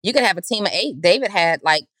sometimes you could have a team of 8. David had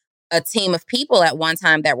like a team of people at one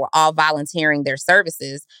time that were all volunteering their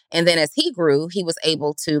services. And then as he grew, he was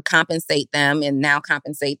able to compensate them and now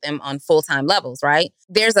compensate them on full-time levels, right?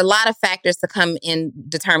 There's a lot of factors to come in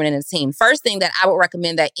determining a team. First thing that I would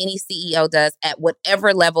recommend that any CEO does at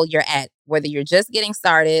whatever level you're at, whether you're just getting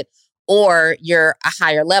started or you're a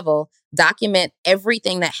higher level, document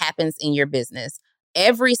everything that happens in your business.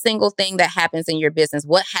 Every single thing that happens in your business,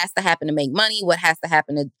 what has to happen to make money, what has to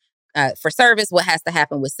happen to for service, what has to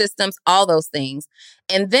happen with systems, all those things.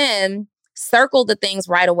 And then circle the things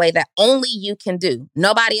right away that only you can do.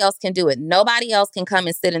 Nobody else can do it. Nobody else can come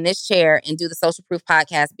and sit in this chair and do the Social Proof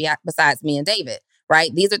podcast besides me and David,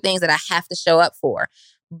 right? These are things that I have to show up for.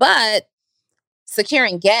 But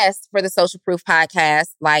securing guests for the Social Proof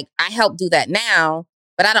podcast, like, I help do that now,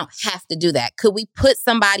 but I don't have to do that. Could we put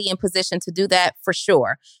somebody in position to do that? For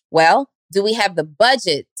sure. Well, do we have the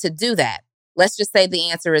budget to do that? Let's just say the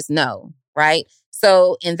answer is no, right?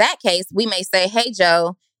 So in that case, we may say, hey,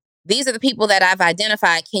 Joe, these are the people that I've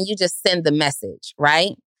identified. Can you just send the message,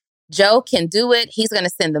 right? Joe can do it. He's going to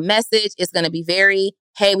send the message. It's going to be very,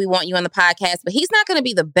 hey, we want you on the podcast. But he's not going to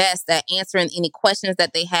be the best at answering any questions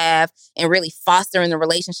that they have and really fostering the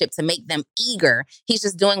relationship to make them eager. He's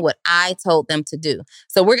just doing what I told them to do.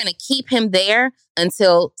 So we're going to keep him there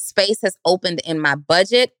until space has opened in my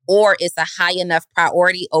budget, or it's a high enough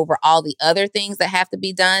priority over all the other things that have to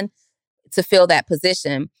be done to fill that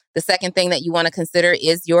position. The second thing that you want to consider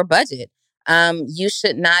is your budget. You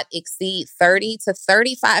should not exceed 30 to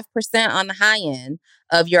 35% on the high end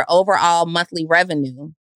of your overall monthly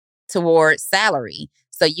revenue towards salary.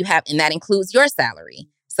 So you have, and that includes your salary.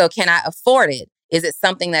 So can I afford it? Is it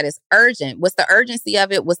something that is urgent? What's the urgency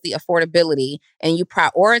of it? What's the affordability? And you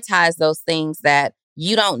prioritize those things that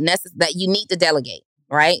you don't that you need to delegate,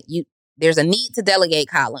 right? There's a need to delegate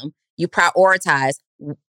column. You prioritize,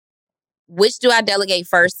 which do I delegate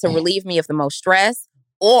first to relieve me of the most stress,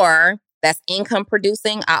 or that's income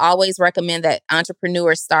producing. I always recommend that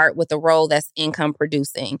entrepreneurs start with a role that's income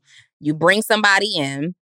producing. You bring somebody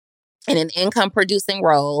in an income producing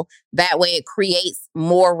role. That way it creates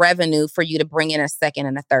more revenue for you to bring in a second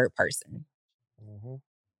and a third person. Mm-hmm.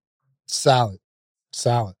 Solid.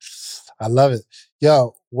 I love it.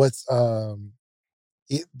 Yo, what's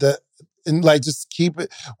and like just keep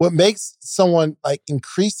it. What makes someone like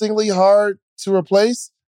increasingly hard to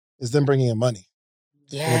replace is them bringing in money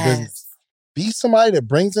in a business. Be somebody that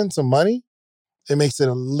brings in some money. It makes it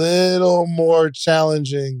a little more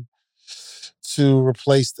challenging to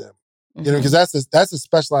replace them. You know, because that's a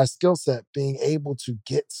specialized skill set, being able to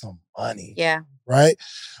get some money. Yeah. Right?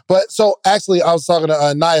 But so actually, I was talking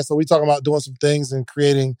to Naya, so we talking about doing some things and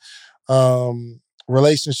creating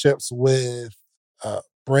relationships with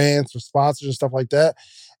brands or sponsors and stuff like that.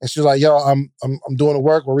 And she was like, yo, I'm doing the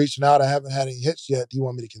work. We're reaching out. I haven't had any hits yet. Do you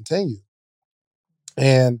want me to continue?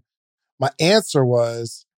 And my answer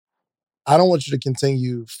was, I don't want you to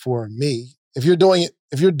continue for me. If you're doing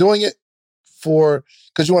it for,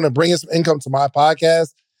 because you want to bring in some income to my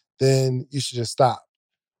podcast, then you should just stop.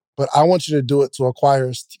 But I want you to do it to acquire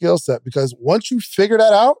a skill set, because once you figure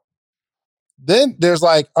that out, then there's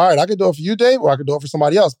like, all right, I could do it for you, Dave, or I could do it for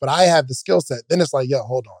somebody else, but I have the skill set. Then it's like, yo,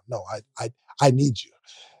 hold on. No, I need you.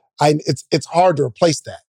 It's hard to replace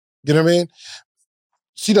that. You know what I mean?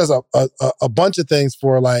 She does a bunch of things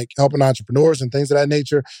for like helping entrepreneurs and things of that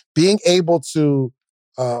nature. Being able to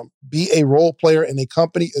be a role player in a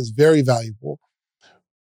company is very valuable,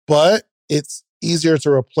 but it's easier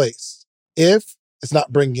to replace if it's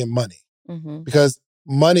not bringing in money, because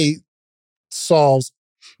money solves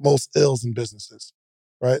most ills in businesses,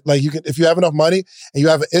 right? Like if you have enough money and you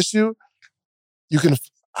have an issue, you can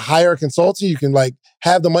hire a consultant. You can like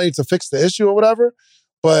have the money to fix the issue or whatever.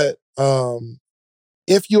 But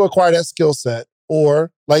if you acquire that skill set,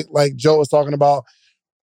 or like Joe was talking about,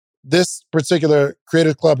 this particular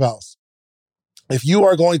Creative Clubhouse, if you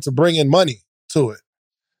are going to bring in money to it,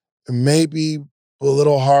 it may be a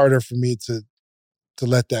little harder for me to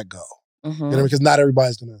let that go. You know, because not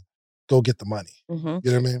everybody's going to go get the money. You know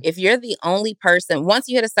what I mean? If you're the only person, once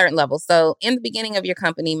you hit a certain level, so in the beginning of your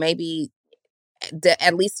company, maybe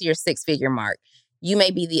at least to your 6-figure mark, you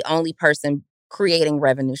may be the only person creating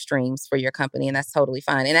revenue streams for your company, and that's totally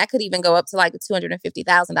fine. And that could even go up to like the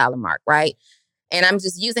 $250,000 mark, right? And I'm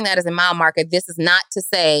just using that as a mile marker. This is not to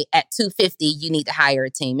say at $250 you need to hire a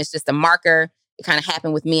team. It's just a marker. It kind of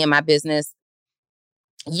happened with me and my business.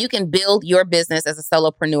 You can build your business as a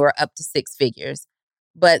solopreneur up to 6 figures.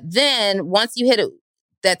 But then once you hit it,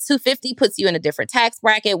 that 250 puts you in a different tax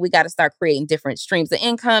bracket. We got to start creating different streams of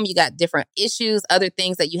income. You got different issues, other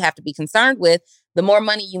things that you have to be concerned with. The more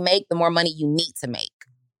money you make, the more money you need to make,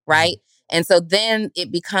 right? And so then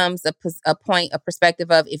it becomes a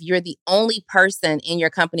perspective of, if you're the only person in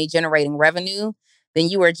your company generating revenue, then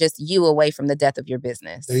you are just you away from the death of your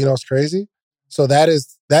business. You know what's crazy? So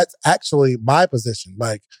that's actually my position,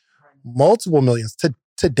 like multiple millions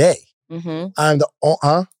today. I'm the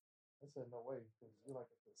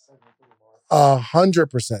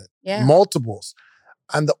 100%. Yeah. Multiples.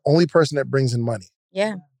 I'm the only person that brings in money.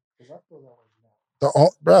 Yeah.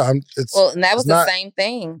 And that was the same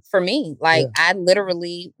thing for me. Like, I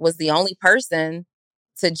literally was the only person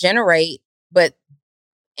to generate, but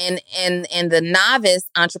and the novice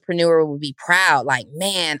entrepreneur would be proud, like,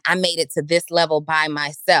 man, I made it to this level by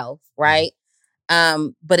myself, right?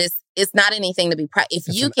 But it's not anything to be proud. If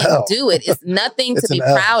you can do it, it's nothing to be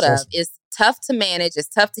proud of. It's tough to manage. It's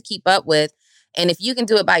tough to keep up with. And if you can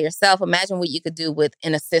do it by yourself, imagine what you could do with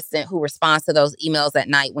an assistant who responds to those emails at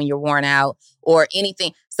night when you're worn out or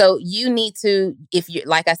anything. So you need to, if you,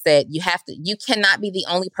 like I said, you cannot be the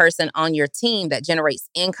only person on your team that generates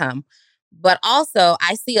income. But also,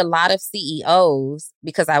 I see a lot of CEOs,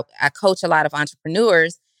 because I coach a lot of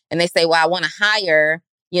entrepreneurs, and they say, well, I want to hire,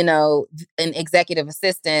 an executive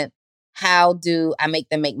assistant. How do I make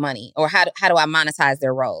them make money? Or how do I monetize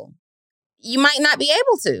their role? You might not be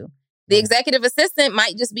able to. The executive assistant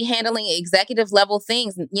might just be handling executive level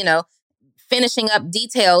things, finishing up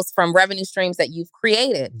details from revenue streams that you've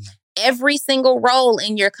created. Every single role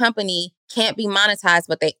in your company can't be monetized,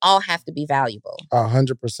 but they all have to be valuable.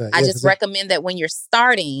 100%. I just recommend that when you're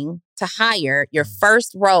starting to hire, your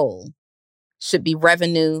first role should be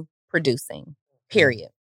revenue producing, period.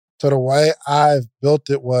 So the way I've built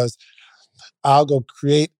it was, I'll go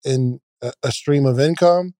create a stream of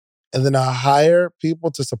income, and then I hire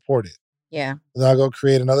people to support it. Yeah. Then I'll go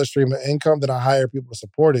create another stream of income, then I hire people to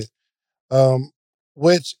support it.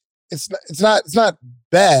 Which it's not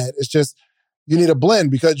bad. It's just you need a blend,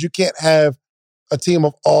 because you can't have a team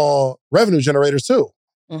of all revenue generators too.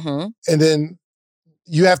 And then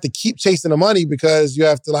you have to keep chasing the money, because you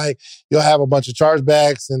have to you'll have a bunch of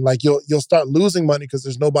chargebacks, and you'll start losing money because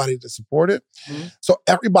there's nobody to support it. So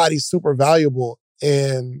everybody's super valuable.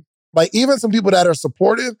 And even some people that are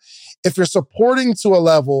supportive, if you're supporting to a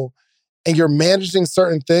level and you're managing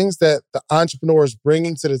certain things that the entrepreneur is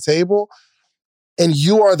bringing to the table, and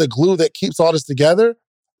you are the glue that keeps all this together,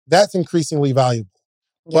 that's increasingly valuable.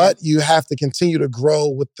 Yeah. But you have to continue to grow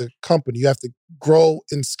with the company. You have to grow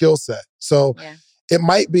in skill set. So it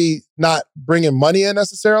might be not bringing money in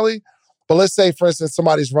necessarily, but let's say, for instance,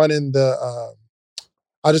 somebody's running the,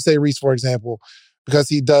 I'll just say Reese, for example, because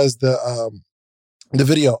he does the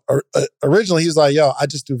video. Originally, he was like, yo, I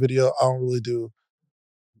just do video. I don't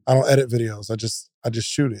edit videos. I just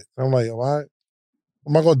shoot it. And I'm like, why?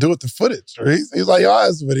 What am I going to do with the footage? Or he's like, yo, I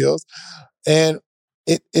have some videos. And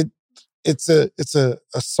it's a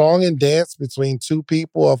song and dance between two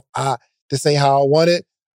people of, this ain't how I want it.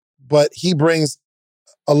 But he brings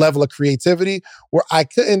a level of creativity where I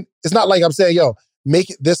couldn't, it's not like I'm saying, yo, make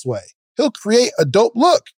it this way. He'll create a dope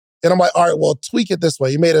look. And I'm like, all right, well, tweak it this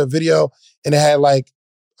way. He made a video and it had like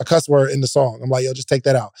a cuss word in the song. I'm like, yo, just take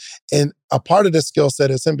that out. And a part of this skill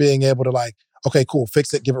set is him being able to like, okay, cool,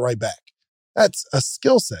 fix it, give it right back. That's a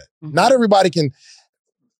skill set. Mm-hmm. Not everybody can,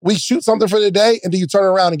 we shoot something for the day and then you turn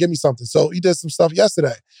around and give me something. So he did some stuff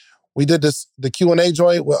yesterday. We did the Q&A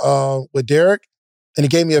joint with Derek and he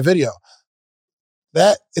gave me a video.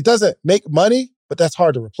 That, it doesn't make money, but that's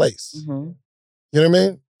hard to replace. Mm-hmm. You know what I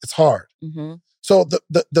mean? It's hard. Mm-hmm. So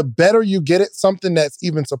the better you get at something that's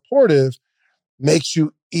even supportive makes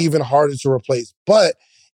you even harder to replace. But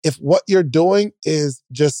if what you're doing is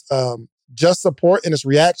just support and it's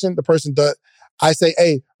reaction, the person does, I say,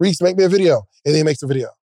 hey, Reese, make me a video. And then he makes a video.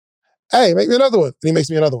 Hey, make me another one. And he makes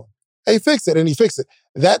me another one. Hey, fix it. And he fixes it.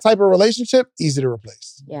 That type of relationship, easy to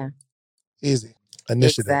replace. Yeah. Easy.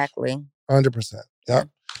 Initiative. Exactly. 100%. Yeah.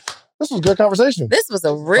 This was a good conversation. This was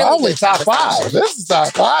a really probably top 5. This is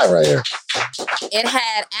top 5 right here. It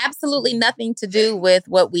had absolutely nothing to do with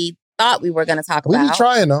what we thought we were going to talk about. We be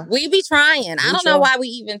trying, though. We be trying. I don't know why we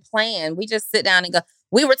even plan. We just sit down and go.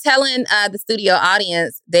 We were telling the studio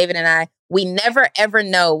audience, David and I, we never, ever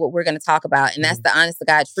know what we're going to talk about. And that's the honest to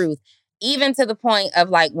God truth. Even to the point of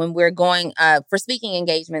like when we're going for speaking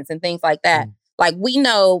engagements and things like that. Like we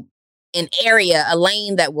know an area, a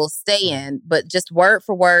lane that we'll stay in, but just word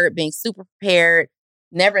for word, being super prepared,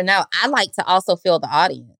 never know. I like to also feel the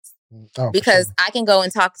audience because I can go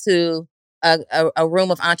and talk to a room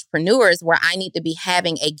of entrepreneurs where I need to be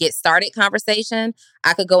having a get started conversation.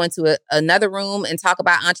 I could go into another room and talk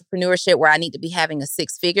about entrepreneurship where I need to be having a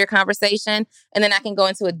 6-figure conversation. And then I can go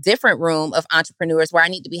into a different room of entrepreneurs where I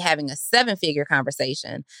need to be having a 7-figure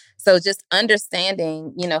conversation. So just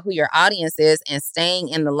understanding, who your audience is and staying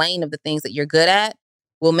in the lane of the things that you're good at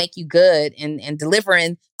will make you good and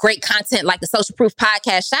delivering great content like the Social Proof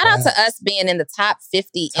Podcast. Shout out to us being in the top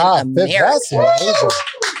 50 in America. That's amazing.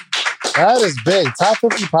 That is big. Top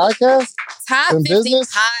 50 podcasts? Top 50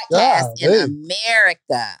 podcasts in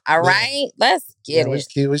America. All right? Let's get it. We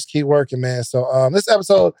just keep working, man. So this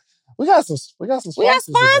episode, we got some sponsors. We got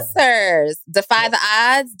sponsors. Defy the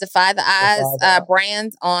Odds. Defy the Odds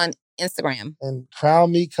brands on Instagram. And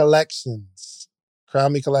Crown Me Collections.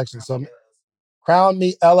 Crown Me Collections. So Crown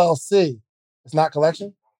Me LLC. It's not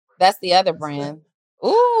collection? That's the other brand.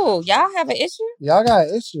 Ooh, y'all have an issue? Y'all got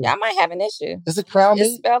an issue. Y'all might have an issue. Is it Crown Me?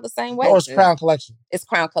 It's spelled the same way. Or it's Crown Collection? It's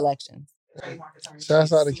Crown Collections.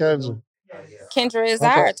 Shouts out to Kendra. Kendra is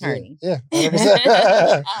our attorney. Yeah.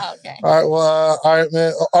 Oh, okay. All right. Well, all right,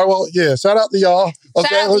 man. All right. Well, yeah. Shout out to y'all. Okay.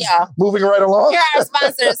 Shout out to y'all. Moving right along. Here are our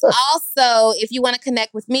sponsors. Also, if you want to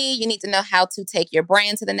connect with me, you need to know how to take your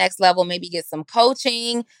brand to the next level. Maybe get some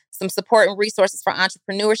coaching, some support and resources for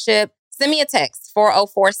entrepreneurship. Send me a text,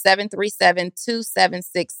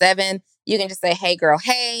 404-737-2767. You can just say, hey, girl,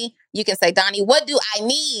 hey. You can say, Donnie, what do I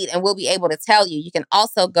need? And we'll be able to tell you. You can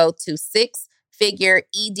also go to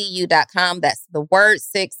sixfigureedu.com. That's the word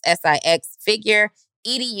 6, S-I-X, figure,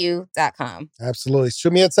 edu.com. Absolutely.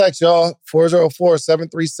 Shoot me a text, y'all.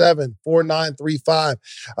 404-737-4935.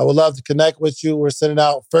 I would love to connect with you. We're sending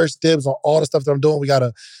out first dibs on all the stuff that I'm doing. We got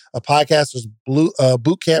a podcaster's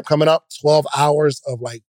boot camp coming up, 12 hours of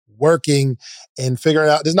like working and figuring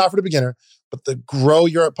out. This is not for the beginner, but to grow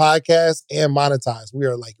your podcast and monetize. We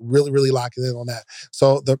are like really, really locking in on that.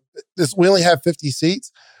 So we only have 50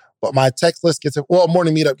 seats, but my text list gets it. Well,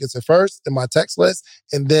 Morning Meetup gets it first, and my text list,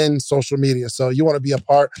 and then social media. So you want to be a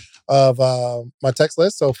part of my text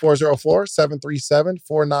list. So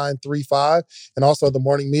 404-737-4935, and also the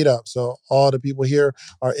Morning Meetup. So all the people here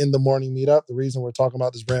are in the Morning Meetup. The reason we're talking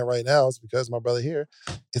about this brand right now is because my brother here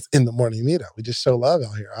is in the Morning Meetup. We just show love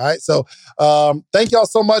out here. All right. So thank y'all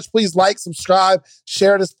so much. Please like, subscribe,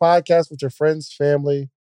 share this podcast with your friends,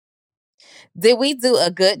 family. Did we do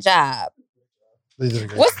a good job?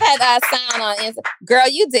 What's that sound on Instagram? Girl,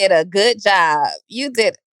 you did a good job. You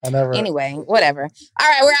did. Anyway, whatever. All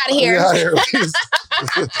right, we're out of here.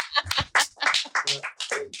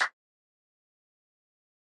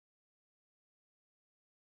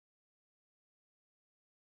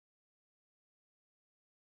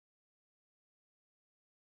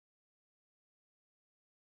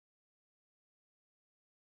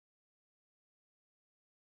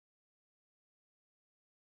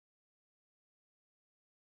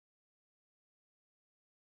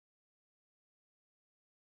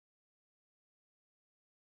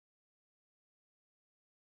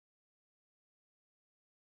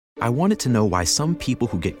 I wanted to know why some people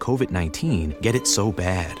who get COVID-19 get it so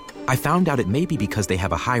bad. I found out it may be because they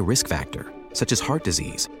have a high risk factor, such as heart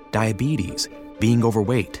disease, diabetes, being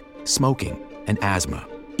overweight, smoking, and asthma.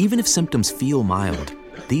 Even if symptoms feel mild,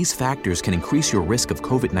 these factors can increase your risk of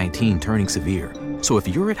COVID-19 turning severe. So if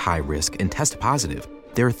you're at high risk and test positive,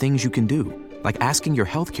 there are things you can do, like asking your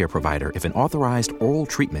healthcare provider if an authorized oral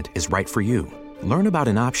treatment is right for you. Learn about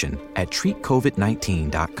an option at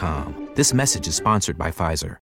treatcovid19.com. This message is sponsored by Pfizer.